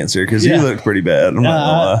beat cancer because Yeah. you looked pretty bad. I'm not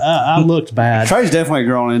gonna lie. I looked bad. Trey's definitely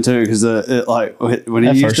grown into it because when he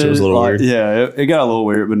At used first to, it was a little weird. Yeah, it got a little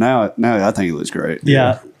weird, but now I think it looks great.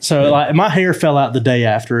 Yeah. So like my hair fell out the day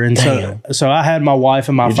after, and so I had my wife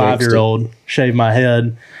and my 5-year-old shave my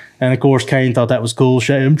head, and of course Kane thought that was cool.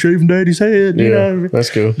 I'm shaving Daddy's head. You know, that's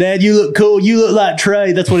cool. Dad, you look cool. You look like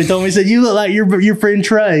Trey. That's what he told me. He said, you look like your friend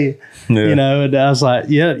Trey. Yeah. You know, and I was like,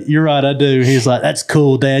 yeah, you're right, I do. He's like, that's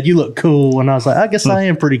cool, Dad. You look cool. And I was like, I guess I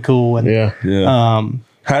am pretty cool. And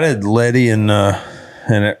how did Letty and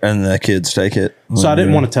the kids take it? So I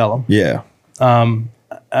didn't want to tell them. Yeah.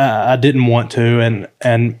 I didn't want to,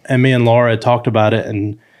 and me and Laura had talked about it,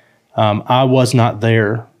 and I was not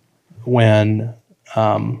there when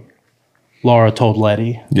Laura told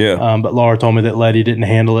Letty. Yeah. But Laura told me that Letty didn't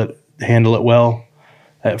handle it well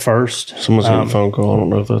at first. Someone's getting a phone call. I don't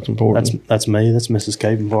know if that's important. That's me. That's Mrs.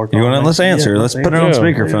 Kayvonfar. You want to? Let's answer. Let's put it on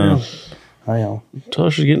speakerphone. Hey, tell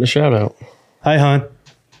her she's getting a shout out. Hey, hon.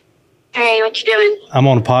 Hey, what you doing? I'm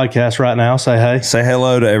on a podcast right now. Say hey. Say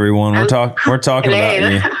hello to everyone. We're talking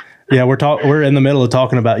about you. Yeah, we're in the middle of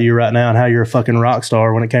talking about you right now and how you're a fucking rock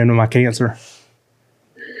star when it came to my cancer.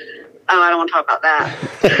 Oh, I don't want to talk about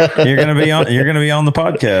that. You're gonna be on the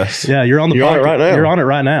podcast. Yeah, you're on the podcast on it right now. You're on it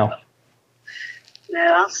right now.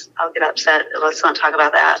 No, I'll get upset. Let's not talk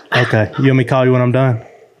about that. Okay. You want me to call you when I'm done?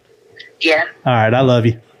 Yeah. All right, I love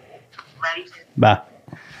you. Love you too. Bye.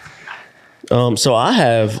 So I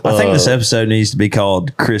have. I think this episode needs to be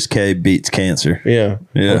called "Chris K Beats Cancer." Yeah.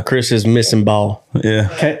 Yeah. Chris is missing ball. Yeah.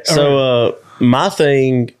 Okay. So my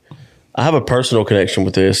thing, I have a personal connection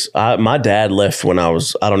with this. My dad left when I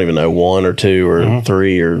was, I don't even know, 1 or 2 or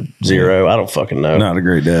 3 or 0. I don't fucking know. Not a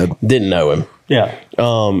great dad. Didn't know him. Yeah.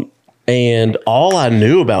 And all I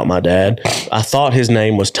knew about my dad, I thought his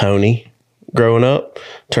name was Tony growing up.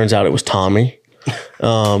 Turns out it was Tommy.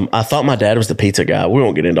 I thought my dad was the pizza guy. We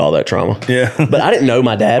won't get into all that trauma. Yeah. But I didn't know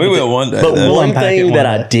my dad. We will one day. But though. one thing that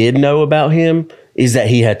I did know about him is that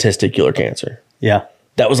he had testicular cancer. Yeah.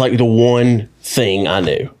 That was like the one thing I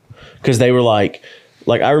knew. Because they were like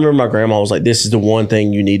I remember my grandma was like, this is the one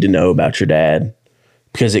thing you need to know about your dad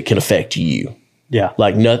because it can affect you. Yeah.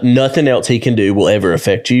 Like nothing else he can do will ever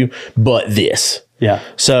affect you but this. Yeah.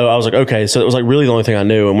 So I was like, okay. So it was like really the only thing I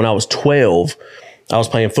knew. And when I was 12, I was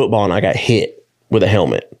playing football and I got hit with a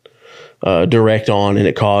helmet direct on, and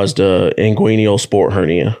it caused a inguinal sport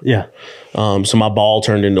hernia. Yeah. So my ball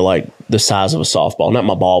turned into like the size of a softball. Not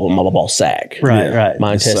my ball, but my ball sack. Right, right. My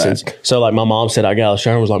The intestines. sack. So like my mom said, I got out of the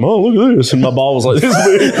shower and was like, oh, look at this. And my ball was like this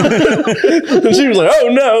big. And she was like, oh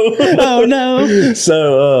no. Oh no.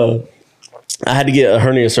 So I had to get a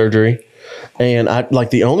hernia surgery. And I like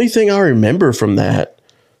the only thing I remember from that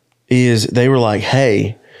is they were like,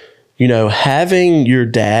 hey, you know, having your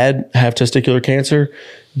dad have testicular cancer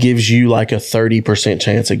gives you like a 30%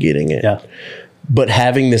 chance of getting it. Yeah. But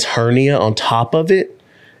having this hernia on top of it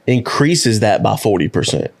increases that by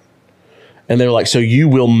 40%. And they're like, so you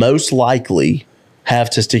will most likely have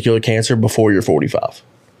testicular cancer before you're 45.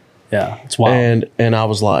 Yeah. It's wild. And I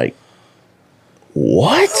was like,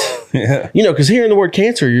 what? Yeah. You know, because hearing the word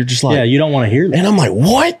cancer, you're just like, yeah, you don't want to hear that. and I'm like,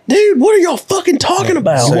 what, dude? What are y'all fucking talking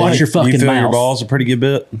about? So watch your fucking You feel your mouth. balls a pretty good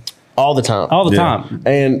bit. All the time. All the Yeah. time.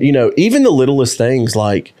 And, you know, even the littlest things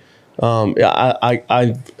like,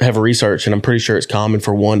 I have research and I'm pretty sure it's common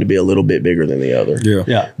for one to be a little bit bigger than the other. Yeah.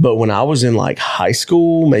 Yeah. But when I was in like high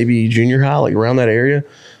school, maybe junior high, like around that area,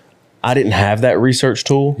 I didn't have that research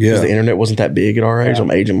tool because Yeah. the internet wasn't that big at our age. I'm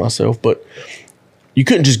aging myself, but you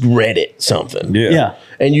couldn't just Reddit something. Yeah. Yeah.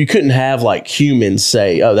 And you couldn't have like humans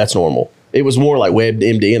say, oh, that's normal. It was more like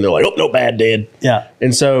WebMD and they're like, oh, no, bad, dead. Yeah.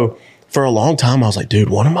 And so for a long time, I was like, dude,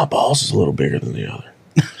 one of my balls is a little bigger than the other.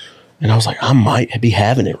 And I was like, I might be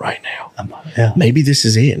having it right now. Yeah. Maybe this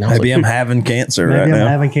is it. And I was Maybe like, I'm having cancer Maybe right I'm now.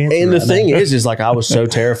 having cancer. and the right thing now. is like, I was so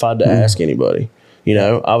terrified to ask anybody. You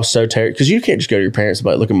know, I was so terrified because you can't just go to your parents and be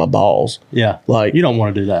like, look at my balls. Yeah. Like, You don't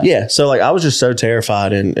want to do that. Yeah. So like, I was just so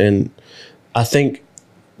terrified. And I think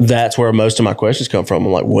that's where most of my questions come from.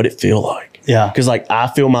 I'm like, what'd it feel like? Yeah. Because like, I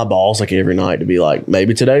feel my balls like every night to be like,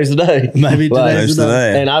 maybe today's the day. Maybe Like, today's Today's the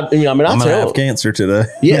day. And I mean, I I'm gonna tell have cancer today.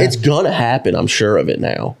 yeah, it's gonna happen. I'm sure of it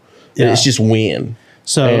now. Yeah. It's just when.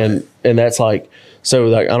 So And that's like, so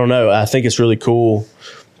like, I don't know. I think it's really cool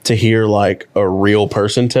to hear like a real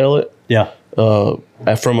person tell it yeah.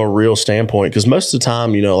 from a real standpoint. Because most of the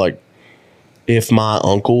time, you know, like if my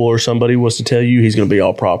uncle or somebody was to tell you, he's going to be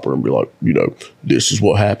all proper and be like, you know, this is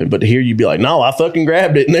what happened. But to hear you be like, no, I fucking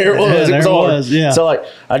grabbed it and there it was. Yeah, it there was it hard. was, yeah. So like,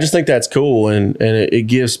 I just think that's cool. And it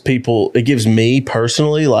gives people, it gives me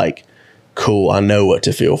personally like, cool, I know what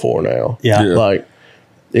to feel for now. Yeah. Yeah. Like,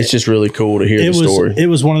 it's just really cool to hear the story. It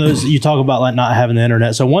was one of those, you talk about like not having the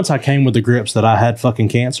internet. So once I came with the grips that I had fucking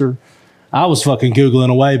cancer, I was fucking Googling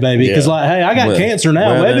away, baby. Because Yeah. like, hey, I got cancer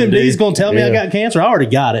now. WebMD's going to tell me I got cancer. I already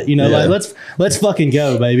got it. You know, like let's fucking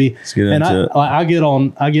go, baby. Let's get and into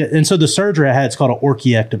it. and so the surgery I had is called an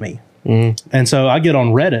orchiectomy. And so I get on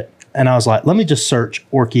Reddit and I was like, let me just search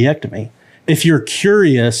orchiectomy. If you're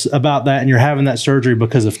curious about that and you're having that surgery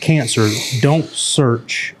because of cancer, don't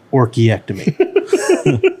search orchiectomy.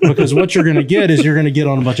 Because what you're going to get is you're going to get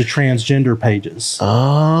on a bunch of transgender pages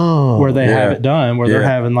where they have it done, where they're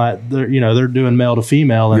having like they're doing male to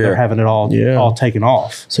female and they're having it all taken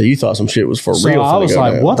off. So you thought some shit was for So real? I was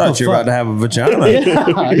like, what I the thought you were fuck? about to have a vagina.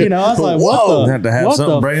 I was like, Whoa. what Have to the, have what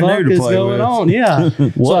something the brand fuck new to is play going with. on? Yeah.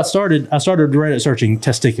 So I started Reddit searching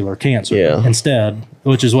testicular cancer instead,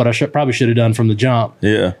 which is what I probably should have done from the jump.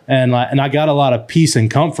 Yeah. And I got a lot of peace and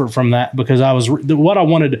comfort from that because I was what I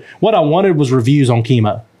wanted was reviews on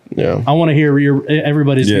chemo. Yeah. I want to hear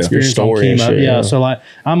everybody's experience on story and chemo. shit, So like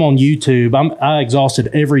I'm on YouTube. I exhausted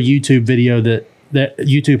every YouTube video that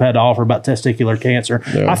YouTube had to offer about testicular cancer.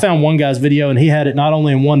 Yeah. I found one guy's video and he had it not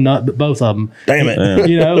only in one nut but both of them. Damn it.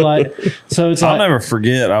 You know, like so it's I'll like never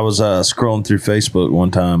forget. I was scrolling through Facebook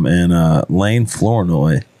one time, and Lane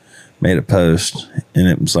Flournoy made a post, and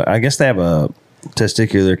it was like, I guess they have a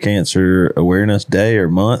testicular cancer awareness day or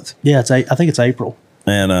month. Yeah, I think it's April.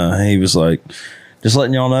 And he was like, just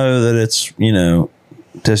letting y'all know that it's,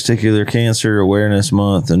 testicular cancer awareness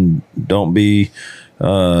month, and don't be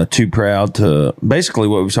too proud to. Basically,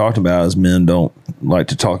 what we've talked about is men don't like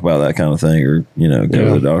to talk about that kind of thing, or go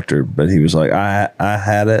to the doctor. But he was like, I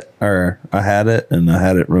had it, and I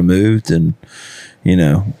had it removed, and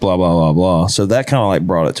blah blah blah blah. So that kind of like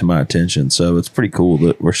brought it to my attention. So it's pretty cool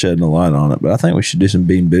that we're shedding a light on it. But I think we should do some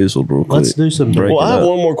Bean Boozled real quick. Let's do some. Well, I have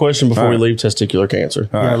one more question before we leave testicular cancer.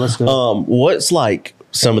 Yeah, let's go. What's like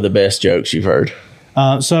some of the best jokes you've heard?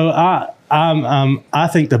 So I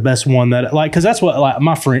think the best one that because that's what like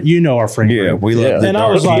my friend, our friend. Yeah, group. we love the And I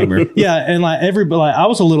dark was like, humor. and like everybody, like I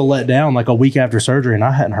was a little let down like a week after surgery, and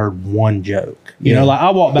I hadn't heard one joke. You know, like I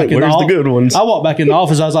walked back in where's the good ones? I walked back in the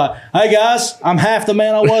office. I was like, "Hey guys, I'm half the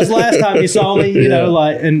man I was last time you saw me." You know,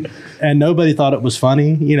 like and nobody thought it was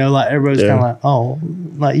funny. You know, like everybody's kind of like, "Oh,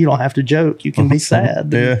 like you don't have to joke. You can be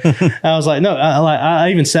sad." I was like, "No." I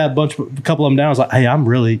even sat a couple of them down. I was like, "Hey, I'm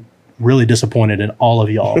really disappointed in all of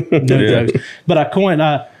y'all." No jokes. But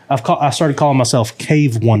I started calling myself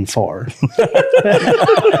Kayvonfar.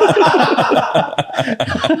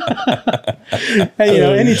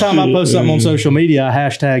 Hey, anytime I post something on social media, I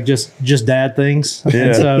hashtag just dad things.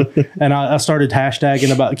 And I started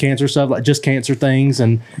hashtagging about cancer stuff, like just cancer things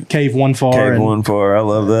and Kayvonfar. Kayvonfar, I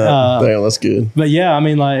love that. Damn, that's good. But yeah, I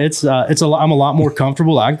mean, like I'm a lot more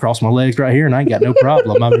comfortable. I can cross my legs right here, and I ain't got no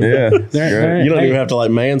problem. I mean, You don't even have to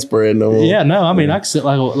like man spread no more. Yeah, no, I mean, I can sit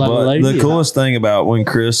like a lady. The coolest thing about when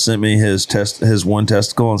Chris sent me his one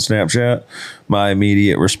testicle on Snapchat, my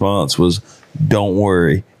immediate response was, "Don't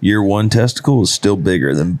worry, your one testicle is still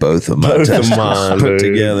bigger than both of my testicles put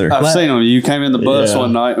together." I've seen them. You came in the bus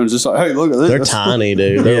one night and was just like, "Hey, look at this." They're tiny,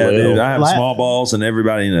 dude. They're Dude, little. I have small balls, and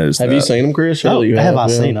everybody knows. Have you seen them, Chris? Surely you have I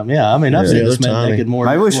seen them? Yeah, I mean, I've seen Yeah, this they're man tiny. naked more.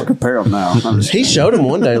 Maybe we should compare them now. I'm just He showed him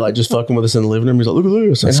one day, like just fucking with us in the living room. He's like, "Look at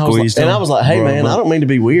this," and Squeezed I them. was like, "Hey man, I don't mean to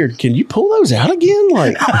be weird. Can you pull those out again?"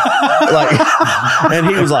 Like, and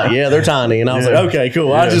he was like, "Yeah, they're tiny," and I was like, "Okay,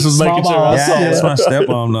 cool." I just was making sure I balls. saw I asked that. my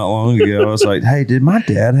stepmom not long ago. I was like, "Hey, did my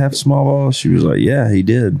dad have small balls?" She was like, "Yeah, he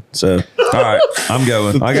did." So, all right, I'm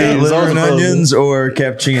going. I got Jeez, liver on and the phone. onions or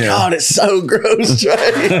cappuccino. God, it's so gross,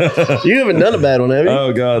 Trey. You haven't done a bad one, have you?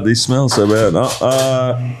 Oh God, these smell so bad.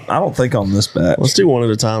 I don't think on this batch. Let's do one at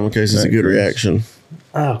a time in case it's a good reaction.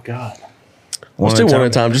 Oh God. Let's do one at a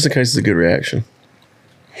time just in case it's a good reaction.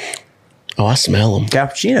 Oh, I smell them.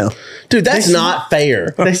 Cappuccino. Dude, that's not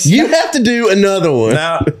fair. You have to do another one.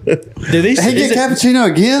 Now, Do these He get cappuccino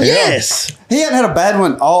again? Yes. He hadn't had a bad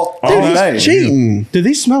one all day. Cheating. do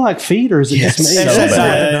these smell like feet or is it just me? so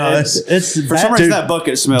bad. It's For some reason, that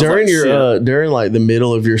bucket smells During like your shit. during like the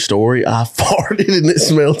middle of your story, I farted and it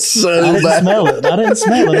smelled so I didn't bad. smell it. I didn't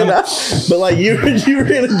smell And it. but like you were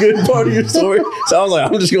in a good part of your story, so I was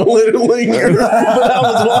like, I'm just gonna let it linger. But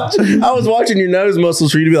I was watching your nose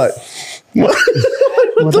muscles for you to be like, what?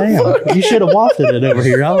 Well, damn, you should have wafted it over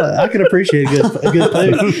here. I can appreciate a good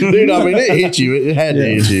food. Dude, I mean, it hit you. It had to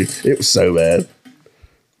hit you. It was so bad.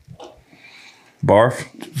 Barf.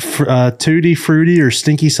 Tutti Fruity or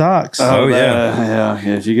Stinky Socks. Oh, yeah.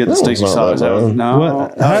 Yeah. If you get the sticky one's socks, not that was, bad. no.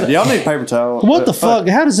 What? Y'all need paper towel. What the fuck?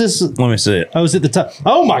 How does this? Let me see it. I was at the top.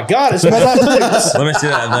 Oh my god! It smells like poops. Let me see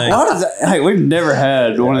that thing. Why does that? Hey, we've never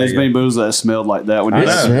had one of these bean boozles that smelled like that. When It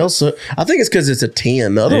you smells so. I think it's because it's a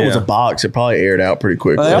tin. The other one was a box. It probably aired out pretty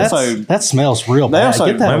quickly. They That's, also- that smells real they bad. also-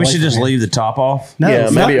 Get that Maybe we away should from just me. leave the top off. No, Yeah,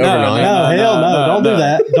 maybe no, overnight. No, hell no! Don't do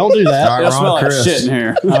that. Don't do that. All right, It'll smell like Chris. shit in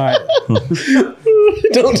here. All right,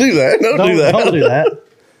 Don't do that. Don't do that. Don't do that.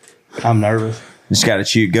 I'm nervous. Just got to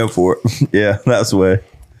cheat. Go for it. Yeah, that's the way.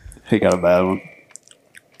 He got a bad one.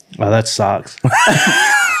 Oh, that sucks.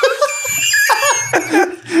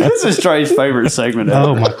 This is Trey's favorite segment ever.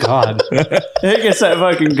 Oh my god. He gets that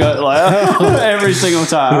fucking gut laugh every single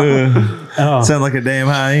time. Sound like a damn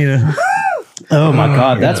hyena. Oh my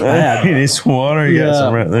god, that's bad. You need some water. You got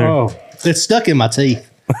some right there. Oh, it's stuck in my teeth.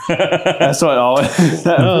 That's what always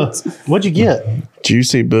happens. What'd you get?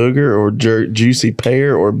 Juicy booger or juicy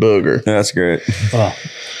pear or booger. That's great. Oh,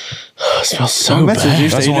 It smells so That's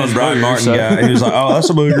bad. That's the one Brian Martin got. He was like, "Oh, that's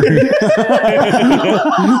a booger."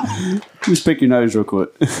 Just pick your nose real quick.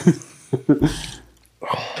 is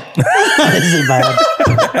it bad?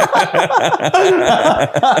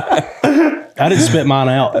 I didn't spit mine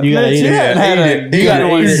out. You gotta eat it. You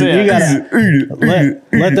gotta eat it. You gotta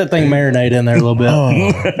let that thing marinate in there a little bit.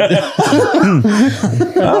 I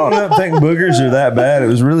don't think boogers are that bad. It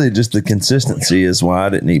was really just the consistency is why I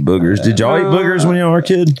didn't eat boogers. Did y'all eat boogers when you were a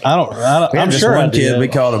kid? I'm Just sure I one kid. did. We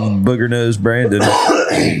called him Booger Nose Brandon.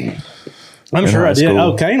 I'm sure high I did. school.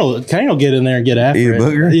 Oh, Kane will get in there and get after Eat a it.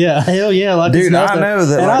 booger? Yeah, hell yeah. Like it's Dude, I nothing. know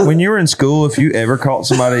that And like, when you were in school, if you ever caught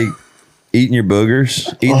somebody eating their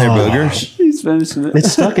boogers, He's finishing it.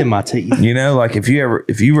 it's stuck in my teeth. you know, like if you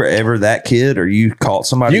were ever that kid or you caught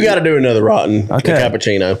somebody, You got to do another rotten Okay.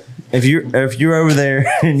 cappuccino. if you're over there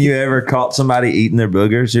and you ever caught somebody eating their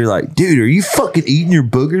boogers, you're like, dude, are you fucking eating your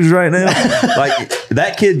boogers right now? Like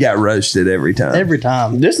that kid got roasted every time. Every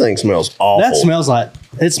time. This thing smells awful. That smells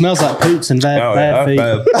like poops and bad feet.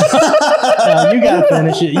 I'm You gotta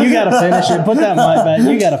finish it. You gotta finish it. Put that mic back.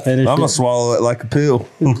 You gotta finish gonna it. swallow it like a pill.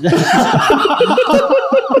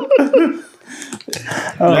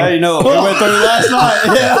 Now you know what we went through last night.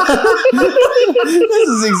 Yeah. This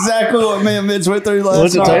is exactly what me and Mitch went through last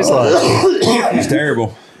What's it night. taste like? It's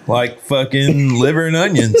terrible. Like fucking liver and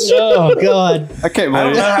onions. Oh god. I can't I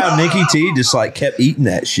don't believe know it. how Nikki T just like kept eating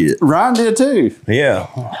that shit. Ryan did too. Yeah.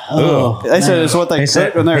 Oh. They said it's what they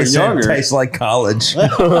cooked when they were he said it younger. tastes like college.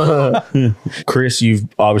 Chris, you've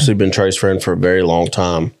obviously been Trey's friend for a very long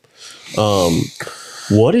time.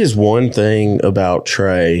 What is one thing about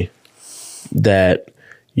Trey that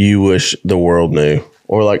you wish the world knew?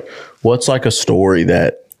 Or like, what's like a story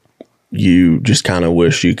that you just kind of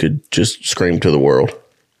wish you could just scream to the world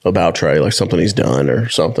about Trey? Like something he's done or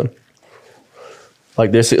something?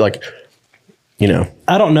 Like this, like, you know.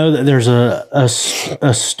 I don't know that there's a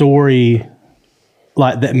story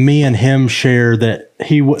like that me and him share that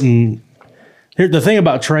he wouldn't. Here, the thing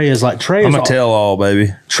about Trey is like Trey I'm is a tell all,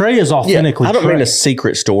 baby. Trey is authentically. I don't Trey. mean a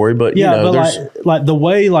secret story, but Yeah, you know, but there's like the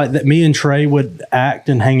way like that me and Trey would act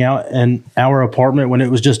and hang out in our apartment when it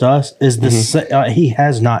was just us is the he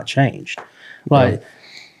has not changed. Like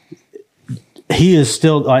he is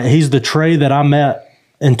still like he's the Trey that I met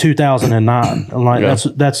in 2009. And like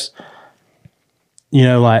that's you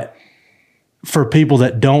know, like for people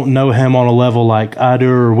that don't know him on a level like I do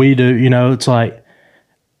or we do, you know, it's like,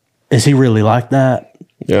 is he really like that?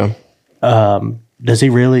 yeah. Does he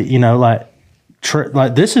really, you know, like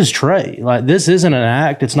this is Trey. Like this isn't an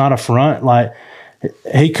act. It's not a front. Like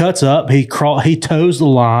he cuts up, he toes the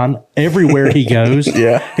line everywhere he goes.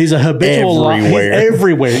 Yeah. He's a habitual Everywhere. He's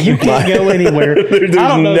everywhere. You can't go anywhere. There's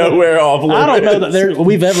nowhere off limits. I don't know that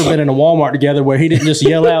we've ever been in a Walmart together where he didn't just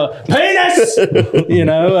yell out penis, you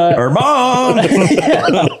know, Or mom.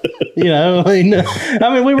 you know,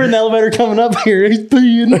 I mean, we were in the elevator coming up here. He's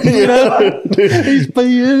peeing, you know, he's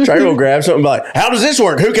peeing. Trey will grab something and be like, how does this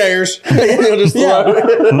work? Who cares? He'll just throw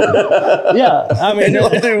it. Yeah, I mean, And you're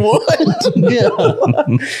like, dude, what?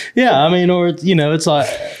 yeah. I mean, or you know, it's like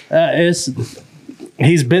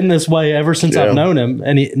he's been this way ever since Yeah. I've known him,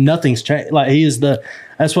 and nothing's changed. Like he is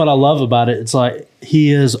that's what I love about it. It's like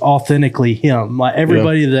he is authentically him. Like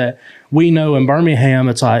everybody that we know in Birmingham,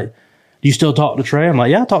 it's like, do you still talk to Trey? I'm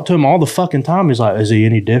like, yeah, I talk to him all the fucking time. He's like, is he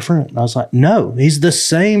any different? And I was like, no, he's the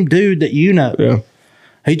same dude that you know. Yeah.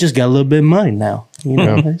 He just got a little bit of money now. You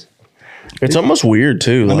know. It's almost weird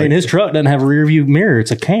too. I Like, mean, his truck doesn't have a rear view mirror;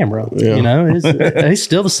 it's a camera. Yeah. You know, he's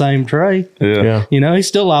still the same Trey. yeah. You know, he's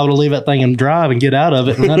still liable to leave that thing and drive and get out of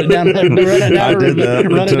it and run it down. I did that.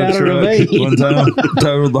 Run it down a ravine. One time,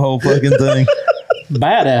 totaled the whole fucking thing.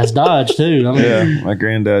 badass Dodge too. I mean, Yeah, my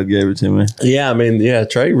granddad gave it to me. Yeah, I mean, yeah,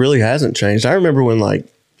 Trey really hasn't changed. I remember when like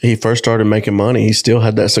he first started making money, he still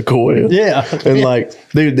had that Sequoia. yeah. And like,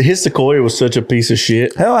 dude, his Sequoia was such a piece of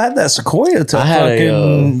shit. Hell, I had that Sequoia till I had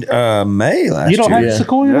fucking May last You don't year. have a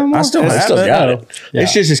Sequoia no more? I still I have still it. got it. Yeah.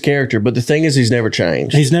 It's just his character. But the thing is, he's never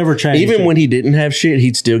changed. He's never changed. Even when he didn't have shit,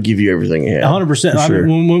 he'd still give you everything he had. 100%. I Sure.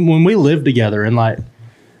 mean, when we lived together and like,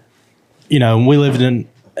 you know, we lived in,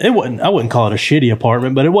 I wouldn't call it a shitty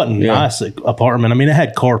apartment, but it wasn't a nice apartment. I mean, it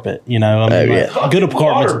had carpet, you know. I mean, good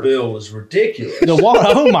apartments. bill was ridiculous. The water,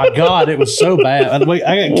 oh my God, it was so bad. I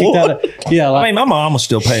got kicked out of, yeah. Like, I mean, my mom was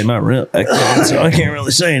still paying my rent back then, so I can't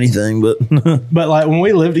really say anything. But but like when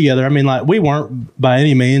we lived together, I mean, like we weren't by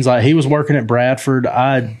any means, like he was working at Bradford.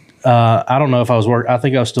 I don't know if I was working. I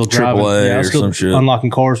think I was still driving. AAA I was or still some shit. unlocking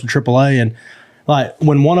cars with AAA. And like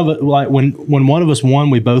when one of it, like when one of us won,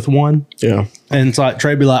 we both won. Yeah. And it's like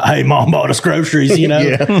Trey be like, "Hey, mom bought us groceries," you know.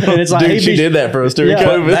 Yeah. And it's like, Dude, he'd she be- did that for us during Yeah.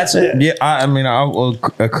 COVID. that's it. Yeah, I mean, I will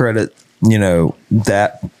credit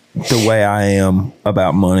that the way I am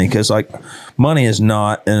about money, because like money is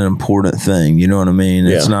not an important thing. You know what I mean?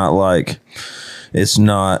 It's Yeah. not like it's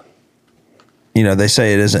not. They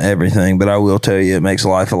say it isn't everything, but I will tell you, it makes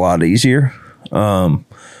life a lot easier.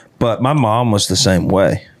 But my mom was the same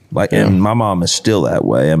way. And my mom is still that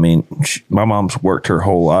way. I mean, my mom's worked her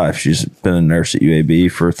whole life. She's been a nurse at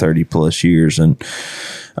UAB for 30 plus years. And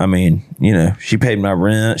I mean, she paid my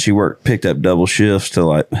rent. She picked up double shifts to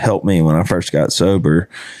like help me when I first got sober.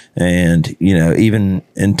 And, even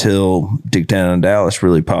until Dick Down in Dallas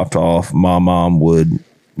really popped off, my mom would,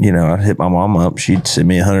 I'd hit my mom up. She'd send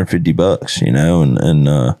me $150,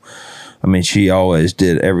 and I mean, she always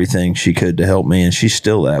did everything she could to help me, and she's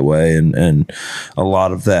still that way. And a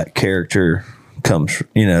lot of that character comes,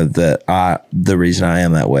 the reason I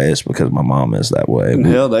am that way is because my mom is that way.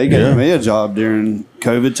 Hell, they gave me a job during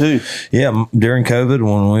COVID too. Yeah, during COVID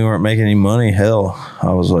when we weren't making any money, hell,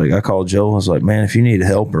 I called Joe. I was like, man, if you need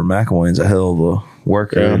help, or McElwain's a hell of a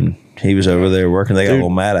worker, and he was over there working. They got a little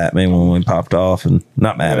mad at me when we popped off, and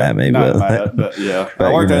not mad at me, Not but mad, but yeah.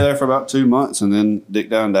 I worked there for about 2 months, and then Dick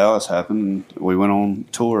Down in Dallas happened, and we went on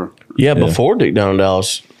tour. Yeah, before Dick Down in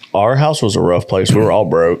Dallas, our house was a rough place. We were all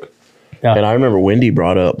broke. Yeah. And I remember Wendy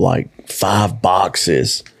brought up like 5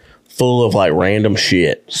 boxes full of like random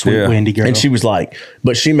shit. Sweet Wendy girl. And she was like,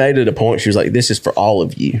 but she made it a point. She was like, this is for all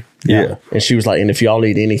of you. Yeah. And she was like, and if y'all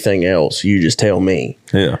need anything else, you just tell me.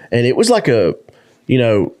 yeah. And it was like it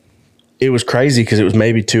was crazy because it was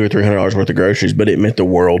maybe $200 or $300 worth of groceries, but it meant the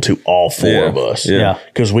world to all 4 of us. Yeah.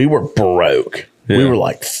 Because we were broke. We Yeah. were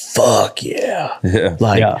like, fuck yeah. Yeah.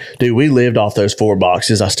 Like, dude, we lived off those 4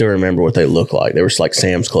 boxes. I still remember what they looked like. They were like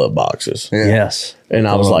Sam's Club boxes. Yes. And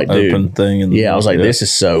I was like, dude, open thing in the I was like, yeah. this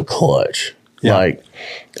is so clutch. Yeah. Like,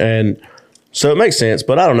 and so it makes sense,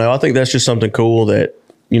 but I don't know. I think that's just something cool that,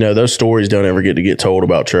 those stories don't ever get to get told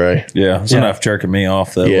about Trey. Yeah, it's enough jerking me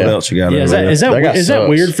off though. Yeah. What else you got? Yeah, over is there? that That guy is that sucks.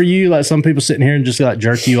 weird for you? Like some people sitting here and just like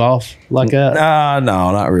jerk you off like that?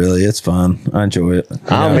 No, not really. It's fun. I enjoy it.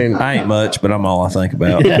 I mean- I ain't much, but I'm all I think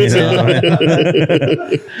about.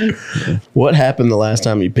 What happened the last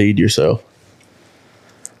time you peed yourself?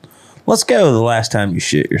 Let's go the last time you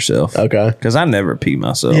shit yourself. Okay. Because I never pee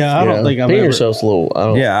myself. Yeah, I don't think I've peeing ever. yourself's a little. I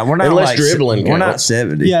don't, Yeah, we're not unless like dribbling. We're not counts.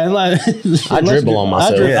 70. Yeah, and like, I dribble on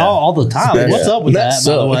myself. I all the time. Yeah. What's up with That that,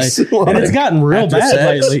 by the way? sucks. And it's gotten real After bad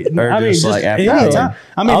sex? lately. Or I mean, just just like after anytime. going?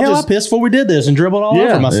 I mean, I'll hell, just- I pissed before we did this and dribbled all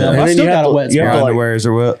Yeah. over myself. And I then still you have got a to- wet you Your have to, spot. like- underwears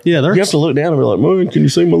are wet. Yeah, they're You have to look down and be like, "Man, can you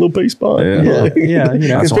see my little pee spot?" Yeah. yeah, you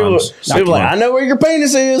know. That's why I'm People like, I know where your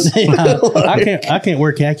penis is. I can't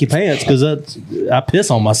wear khaki pants because I piss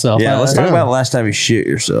on myself. Yeah, let's talk I- about the last time you shit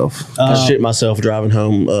yourself. I shit myself driving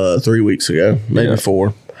home 3 weeks ago, maybe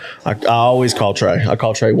 4. I always call Trey. I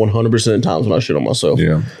call Trey 100% of the times when I shit on myself.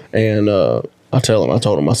 Yeah. And I told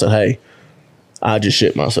him, I said, hey, I just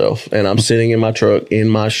shit myself. And I'm sitting in my truck in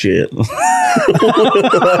my shit. In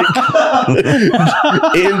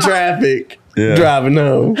traffic. Yeah. Driving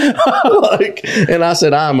home. And I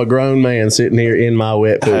said, I'm a grown man sitting here in my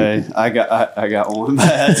wet poop. Hey, I got one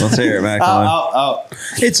bad. Let's hear it, Mac.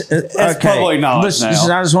 It's public knowledge now.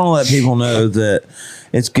 I just want to let people know that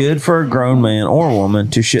it's good for a grown man or woman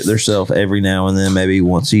to shit themselves every now and then, maybe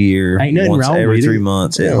once a year, Ain't nothing once wrong every with it. 3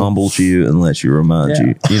 months. It humbles you and lets you remind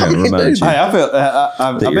you, remind you. Hey,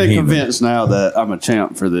 I've you're been human. convinced now that I'm a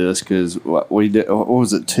champ for this because what we did. What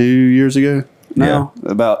was it? 2 years ago. Now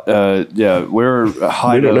about we're We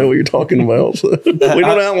don't know what you're talking about. We don't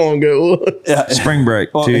know how long ago it was. Spring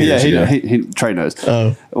break. Well, 2 years ago. he Trey knows.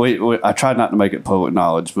 We I tried not to make it public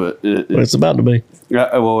knowledge, but It's about to be.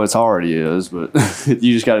 well, it's already is. But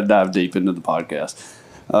you just got to dive deep into the podcast.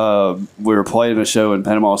 We were playing a show in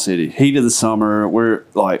Panama City, heat of the summer.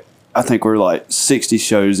 I think we're like 60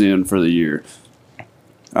 shows in for the year.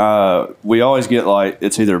 We always get like,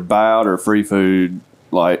 it's either buyout or free food,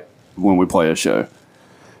 like when we play a show.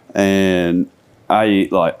 And I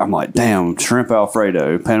eat I'm like, damn, shrimp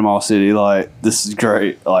Alfredo, Panama City. Like, this is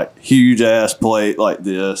great. Like, huge ass plate like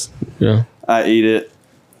this. Yeah. I eat it.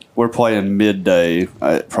 We're playing midday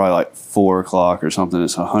at probably like 4 o'clock or something.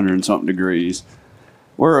 It's 100 and something degrees.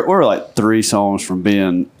 We're like 3 songs from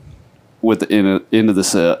being with the end of the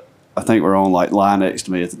set. I think we're on like line next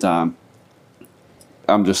to me at the time.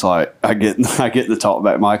 I'm just like, I get the talk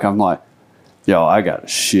back mic. I'm like, yo, I got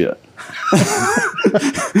shit.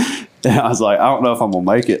 And I was like, I don't know if I'm gonna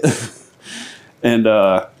make it. And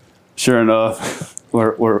sure enough,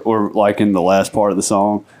 we're like in the last part of the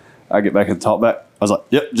song. I get back in the talk back. I was like,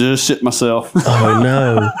 yep, just shit myself. Oh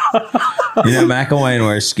no. McElwain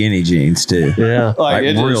wears skinny jeans too. Yeah. Like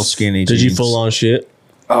real skinny jeans. Did you full on shit?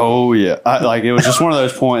 Oh yeah, it was just one of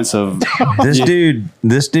those points of this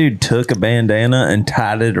dude took a bandana and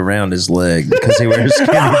tied it around his leg because he wears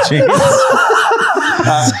skinny jeans.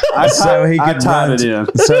 So he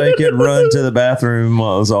could run to the bathroom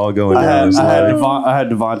while it was all going down. I had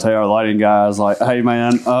Devontae, our lighting guy. I was like, "Hey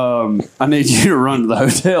man, I need you to run to the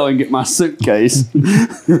hotel and get my suitcase."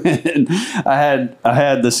 And I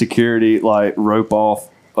had the security like rope off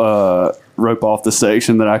the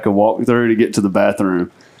section that I could walk through to get to the bathroom.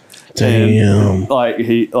 Damn. And,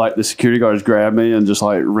 the security guards grabbed me and just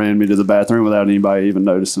like ran me to the bathroom without anybody even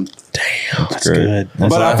noticing. Damn, That's good.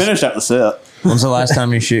 But I finished out the set. When's the last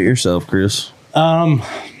time you shit yourself, Chris?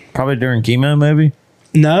 Probably during chemo, maybe.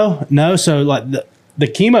 No. So like the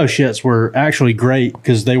chemo shits were actually great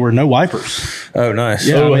because they were no wipers. Oh, nice.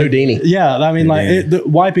 Yeah, Houdini. Yeah, I mean, Houdini. the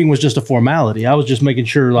wiping was just a formality. I was just making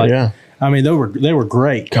sure, like, Yeah. I mean, they were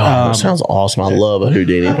great. God, that sounds awesome. I love a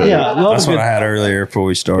Houdini. Yeah, That's what I had earlier before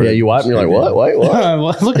we started. Yeah, you wipe and you're like, what? Wait, what?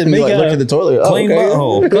 Well, look at me. You like, look at the toilet. Clean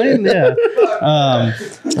butthole. Clean, yeah.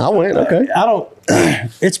 I went, okay. I don't.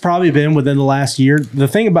 It's probably been within the last year. The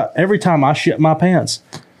thing about every time I shit my pants,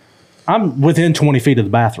 I'm within 20 feet of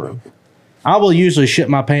the bathroom. I will usually shit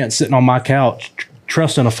my pants sitting on my couch,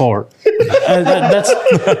 trusting a fart. That's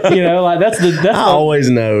I always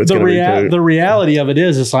know it's the reality of it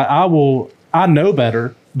is, it's like I know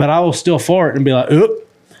better, but I will still fart and be like, oop.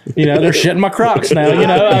 They're shitting my Crocs now. I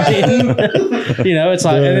mean, it's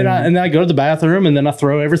like, and then I go to the bathroom and then I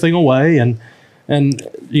throw everything away and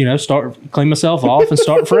start clean myself off and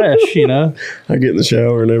start fresh. I get in the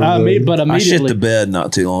shower and everything. But I shit immediately, the bed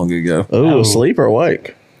not too long ago. Oh, asleep or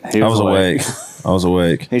awake? I was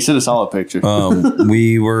awake. He sent us all a picture.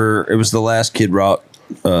 It was the last Kid Rock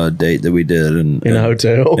date that we did in a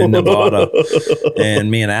hotel in Nevada. And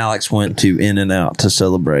me and Alex went to In-N-Out to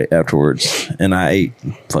celebrate afterwards. And I ate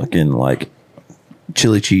fucking like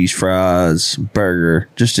chili cheese fries, burger,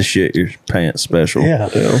 just to shit your pants special. Yeah.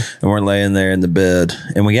 And we're laying there in the bed.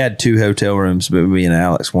 And we had 2 hotel rooms, but me and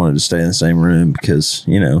Alex wanted to stay in the same room because,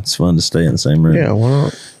 it's fun to stay in the same room. Yeah, why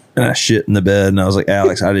not? And I shit in the bed, and I was like,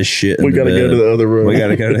 Alex, I just shit in the bed. We got to go to the other room. We got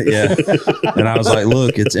to go to, yeah. And I was like,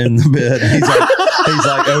 look, it's in the bed. And he's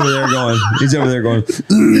like over there going.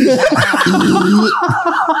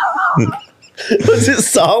 Was it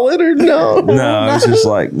solid or no? No, it was just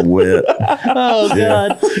like wet. oh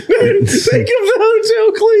God, think of the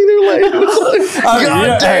hotel cleaner lady.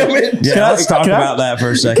 God damn it! Yeah, let's talk about that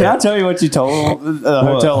for a second. Can I tell you what you told the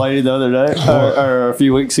hotel lady the other day or a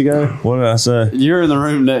few weeks ago? What did I say? You're in the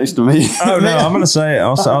room next to me. Oh no, I'm going to say it.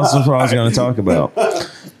 That's what I was going to talk about.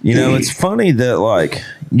 It's funny that like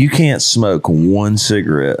you can't smoke one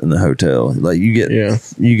cigarette in the hotel. Like you get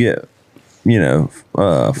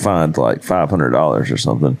fined like $500 or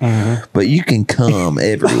something, but you can come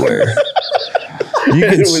everywhere. You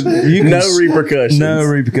can no repercussions. No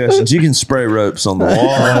repercussions. You can spray ropes on the walls,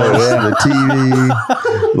 the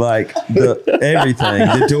TV, like everything,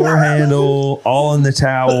 the door handle, all in the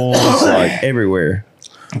towels, like everywhere.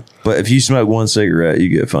 But if you smoke one cigarette, you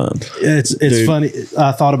get fined. It's funny.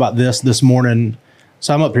 I thought about this morning.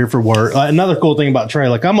 So I'm up here for work. Another cool thing about Trey,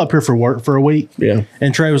 like I'm up here for work for a week. Yeah.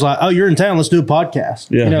 And Trey was like, "Oh, you're in town. Let's do a podcast."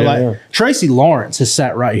 Yeah. Tracy Lawrence has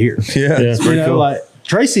sat right here. Yeah. It's pretty cool. Like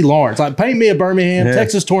Tracy Lawrence, like paint me a Birmingham,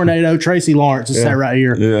 Texas tornado. Tracy Lawrence has sat right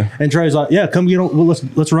here. Yeah. And Trey's like, "Yeah, come get on. Well,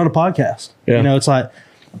 let's run a podcast." Yeah. It's like,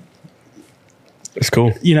 it's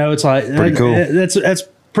cool. It's like pretty cool. That's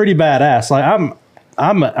pretty badass. Like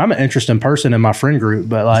I'm an interesting person in my friend group,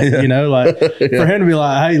 but for him to be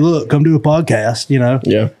like, "Hey, look, come do a podcast,"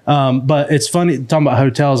 Yeah. But it's funny talking about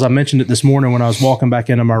hotels. I mentioned it this morning when I was walking back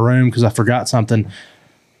into my room because I forgot something.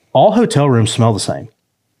 All hotel rooms smell the same.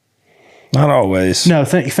 Not always. No,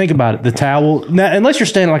 think about it. The towel, now, unless you're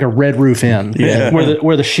staying at like a Red Roof Inn,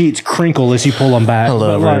 where the sheets crinkle as you pull them back. I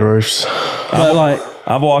love red roofs. But like,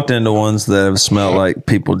 I've walked into ones that have smelled like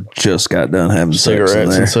people just got done having Cigarettes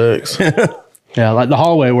and sex in there. sex. yeah, like the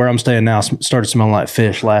hallway where I'm staying now started smelling like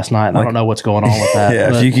fish last night. And I don't know what's going on with that. Yeah,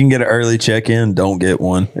 but, if you can get an early check-in, don't get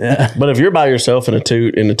one. yeah. But if you're by yourself in a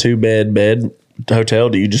two bed hotel,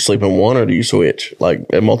 do you just sleep in one or do you switch like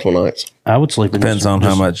at multiple nights? I would sleep in Depends on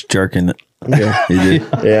how much jerking Yeah. you do.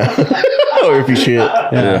 Yeah. Or if you shit.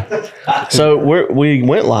 Yeah. So we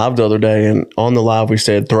went live the other day, and on the live we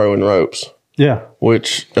said throwing ropes, Yeah.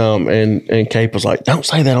 which and Cape was like, don't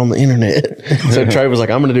say that on the internet. So Trey was like,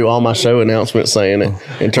 I'm going to do all my show announcements saying it.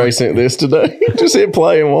 And Trey sent this today. Just hit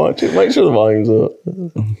play and watch it. Make sure the volume's up.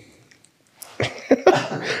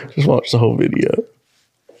 Just watch the whole video.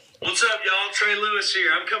 What's up, y'all? Trey Lewis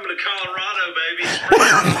here. I'm coming to Colorado, baby. Spring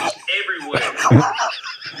everywhere.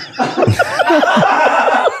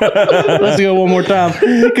 Let's go one more time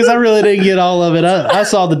because I really didn't get all of it. I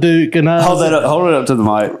saw the Duke and I Hold it up to the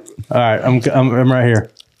mic. All right, I'm right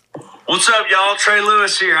here. What's up, y'all? Trey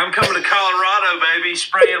Lewis here. I'm coming to Colorado, baby.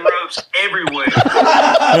 Spraying ropes everywhere.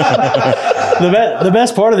 The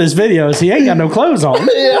best part of this video is he ain't got no clothes on.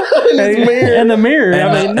 Yeah. In the mirror. And,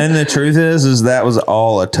 I mean, and the truth is that was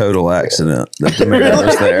all a total accident that the mirror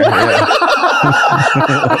was there. Yeah.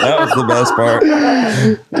 That was the best part.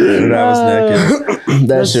 Dude, I was naked.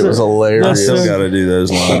 That shit was I hilarious. still got to do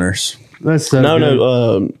those liners. that's so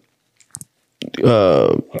No.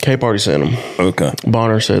 Cape already sent him. Okay.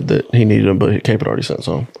 Bonner said that he needed them, but Cape had already sent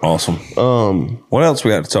some. Awesome. What else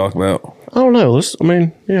we got to talk about? I don't know.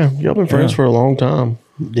 Y'all been friends for a long time.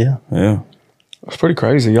 yeah. Yeah. It's pretty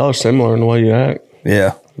crazy. Y'all are similar in the way you act.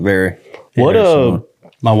 Yeah. Very. What Very similar.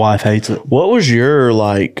 My wife hates it. what was your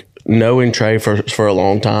like knowing Trey for a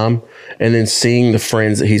long time and then seeing the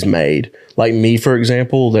friends that he's made? Like me, for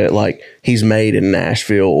example, that like he's made in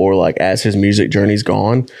Nashville or like as his music journey's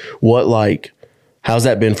gone. What like how's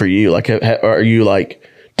that been for you? Like are you like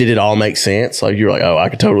did it all make sense? Like you're like, oh, I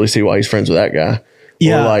could totally see why he's friends with that guy.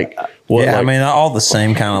 Yeah. Or like what Yeah, like, I mean, all the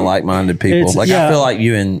same kind of like-minded people. It's- Like, yeah. I feel like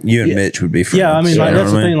you and Mitch would be friends. Yeah, I mean, like You know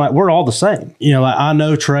that's what the I mean? thing. Like we're all the same. You know, like I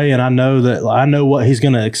know Trey, and I know that I know what he's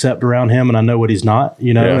going to accept around him, and I know what he's not.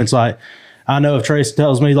 You know, Yeah. it's like I know if Trey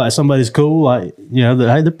tells me like somebody's cool, like you know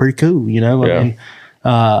that hey, they're pretty cool. You know, Yeah. I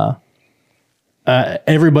mean,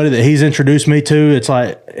 everybody that he's introduced me to, it's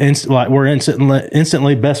like we're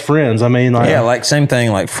instantly best friends. I mean, like Yeah, like same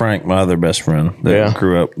thing. Like Frank, my other best friend that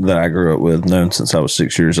I grew up with, known since I was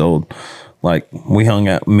 6 years old. Like we hung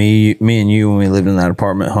out, me and you when we lived in that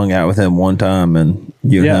apartment, hung out with him one time, and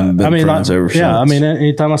you and him have been friends ever since. Yeah, I mean,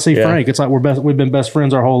 anytime I see Frank, it's like we've been best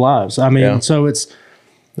friends our whole lives. I mean, so it's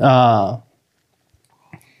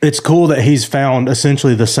cool that he's found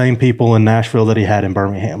essentially the same people in Nashville that he had in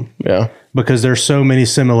Birmingham. yeah. Because there's so many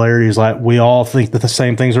similarities. Like we all think that the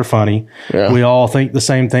same things are funny. Yeah. We all think the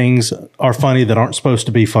same things are funny that aren't supposed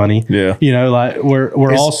to be funny. Yeah. You know, like we're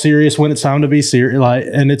all serious when it's time to be serious. Like,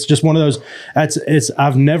 and it's just one of those.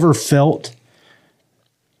 I've never felt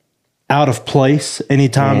out of place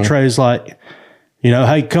anytime Trey's like, you know,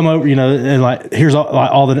 hey, come over. You know, and like here's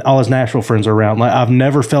all his Nashville friends are around. Like I've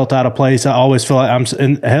never felt out of place. I always feel like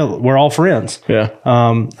hell, we're all friends. Yeah.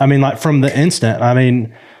 I mean, like from the instant. I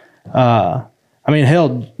mean,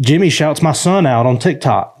 hell, Jimmy shouts my son out on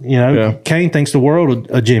TikTok. You know, Yeah. Kane thinks the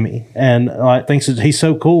world of Jimmy, and like thinks that he's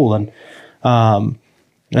so cool, and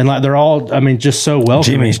like they're all, I mean, just so welcoming.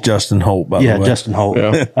 Jimmy's Justin Holt, by the way. Justin Holt.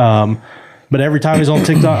 Yeah. But every time he's on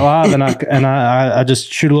TikTok live, and I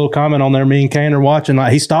just shoot a little comment on there. Me and Kane are watching.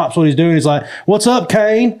 Like he stops what he's doing. He's like, "What's up,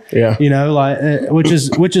 Kane?" Yeah. You know, like which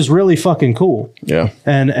is really fucking cool. Yeah.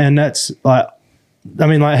 And that's like. I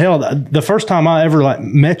mean, like hell, the first time I ever like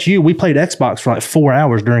met you, we played Xbox for like 4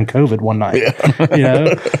 hours during COVID one night. Yeah. You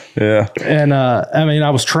know, Yeah. and I mean,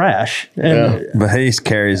 I was trash, and But he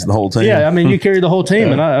carries the whole team. yeah, I mean, you carried the whole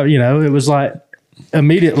team, and I, you know, it was like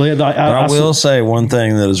immediately. Like, I will say one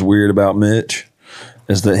thing that is weird about Mitch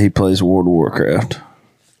is that he plays World of Warcraft.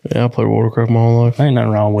 Yeah, I played Warcraft my whole life. ain't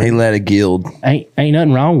nothing wrong with He it. led a guild. Ain't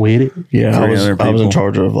nothing wrong with it. Yeah, I was 300 in people.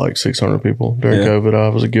 charge of like 600 people during Yeah. COVID. I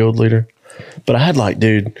was a guild leader. But I had like,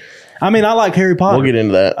 dude, I mean, I like Harry Potter. we'll get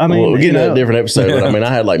into that. I mean, we'll get you into that in know. a different episode. But I mean,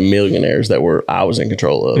 I had like millionaires that I was in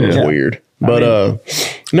control of. It was Yeah. weird. But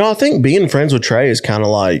no, I think being friends with Trey is kind of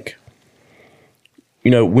like, you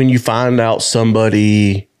know, when you find out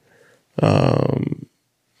somebody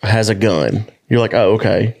has a gun, you're like, oh,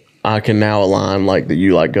 okay. I can now align like that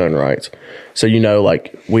you like gun rights. So,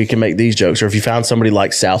 like we can make these jokes. Or if you found somebody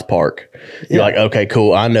like South Park, you're like, okay,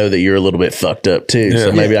 cool. I know that you're a little bit fucked up too.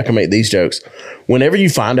 So maybe I can make these jokes. Whenever you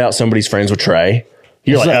find out somebody's friends with Trey,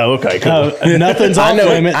 you're like, oh, okay, cool. Nothing's off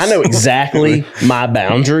limits. I know exactly my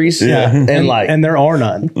boundaries. Yeah. And there are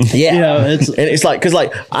none. Yeah. It's like, because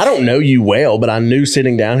like, I don't know you well, but I knew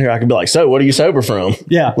sitting down here, I could be like, so what are you sober from?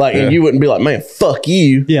 Yeah. Like, and you wouldn't be like, man, fuck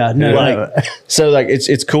you. Yeah. No. Like, so like,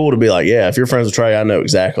 it's cool to be like, yeah, if you're friends with Trey, I know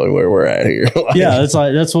exactly where we're at here. Like, yeah. It's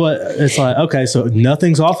like, okay, so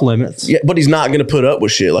nothing's off limits. Yeah. But he's not going to put up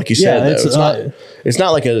with shit like you said, though. It's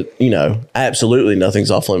not like absolutely nothing's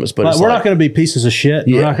off limits, but we're not going to be pieces of shit.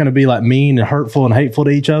 Yeah. We're not going to be like mean and hurtful and hateful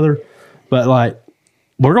to each other, but like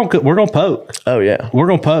we're gonna poke. Oh yeah, we're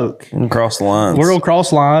gonna poke and cross the lines. We're gonna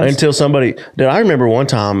cross lines until somebody. Dude, I remember one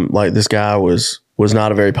time like this guy was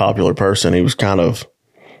not a very popular person. He was kind of,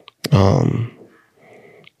 kind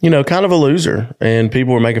of a loser, and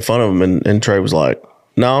people were making fun of him. And Trey was like,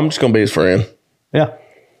 "No, I'm just gonna be his friend." Yeah,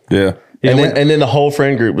 yeah. And then the whole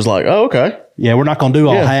friend group was like, "Oh, okay, yeah, we're not gonna do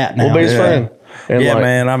all that now. We'll be his friend." And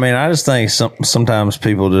man. I mean, I just think sometimes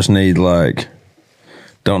people just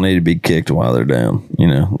don't need to be kicked while they're down. You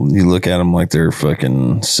look at them like they're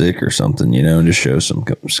fucking sick or something. And just show some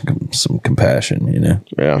compassion.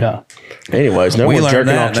 Yeah. Anyways, no more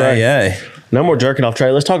jerking off Trey. No more jerking off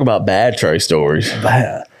Trey. Let's talk about bad Trey stories.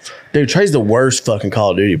 Bad. Dude, Trey's the worst fucking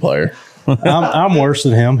Call of Duty player. I'm worse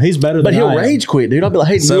than him. He's better than I am. But he'll rage quit, dude. I'll be like,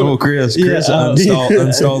 hey, Chris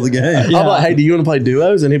uninstall the game. I'll be like, hey, do you want to play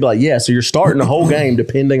duos? And he'd be like, yeah. So you're starting the whole game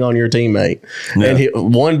depending on your teammate. Yeah.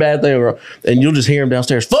 And one bad thing, and you'll just hear him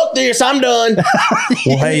downstairs, fuck this, I'm done.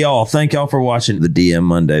 Well, hey, y'all. Thank y'all for watching the DM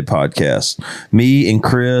Monday podcast. Me and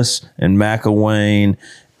Chris and McElwain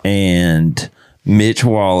and Mitch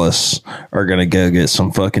Wallace are going to go get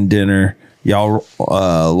some fucking dinner. Y'all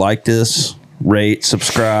like this? Rate,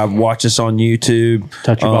 subscribe, watch us on YouTube.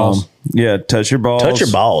 Touch your balls. Yeah, touch your balls. Touch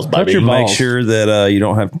your balls, baby. Touch your Make balls. sure that you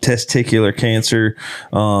don't have testicular cancer.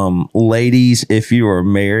 Ladies, if you are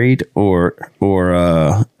married or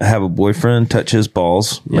have a boyfriend, touch his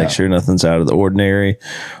balls. Yeah. Make sure nothing's out of the ordinary.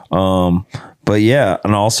 But yeah,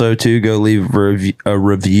 and also to go leave a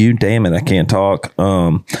review. Damn it, I can't talk.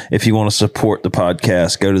 If you want to support the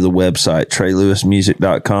podcast, go to the website,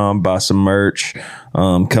 TreyLewisMusic.com, buy some merch.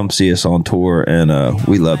 Come see us on tour, and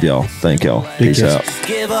we love y'all. Thank y'all. Peace out.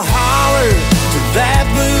 Give a holler to that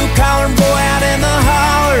blue collar boy out in the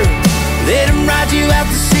holler. Let him ride you out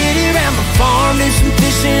the city, around the farm, do some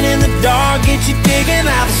fishing in the dark, get you digging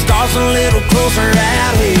out the stars a little closer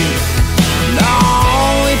out here.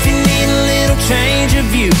 No, if you need a little change of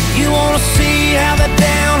view, you want to see how the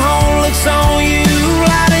down home looks on you,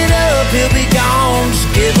 light it up, he'll be gone.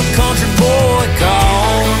 Just give a country boy a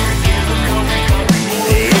call.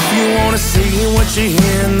 If you want to see what you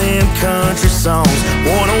hear in them country songs,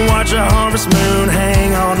 want to watch a harvest moon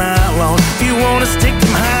hang all night long, if you want to stick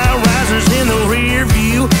them high risers in the rear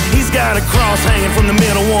view, he's got a cross hanging from the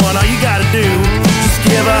middle one. All you got to do, just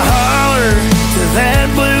give a holler to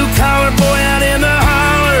that blue collar boy out in the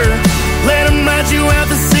holler. Let him ride you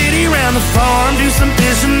out the city, round the farm, do some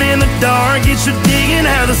fishing in the dark, get you digging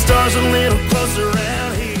how the stars a little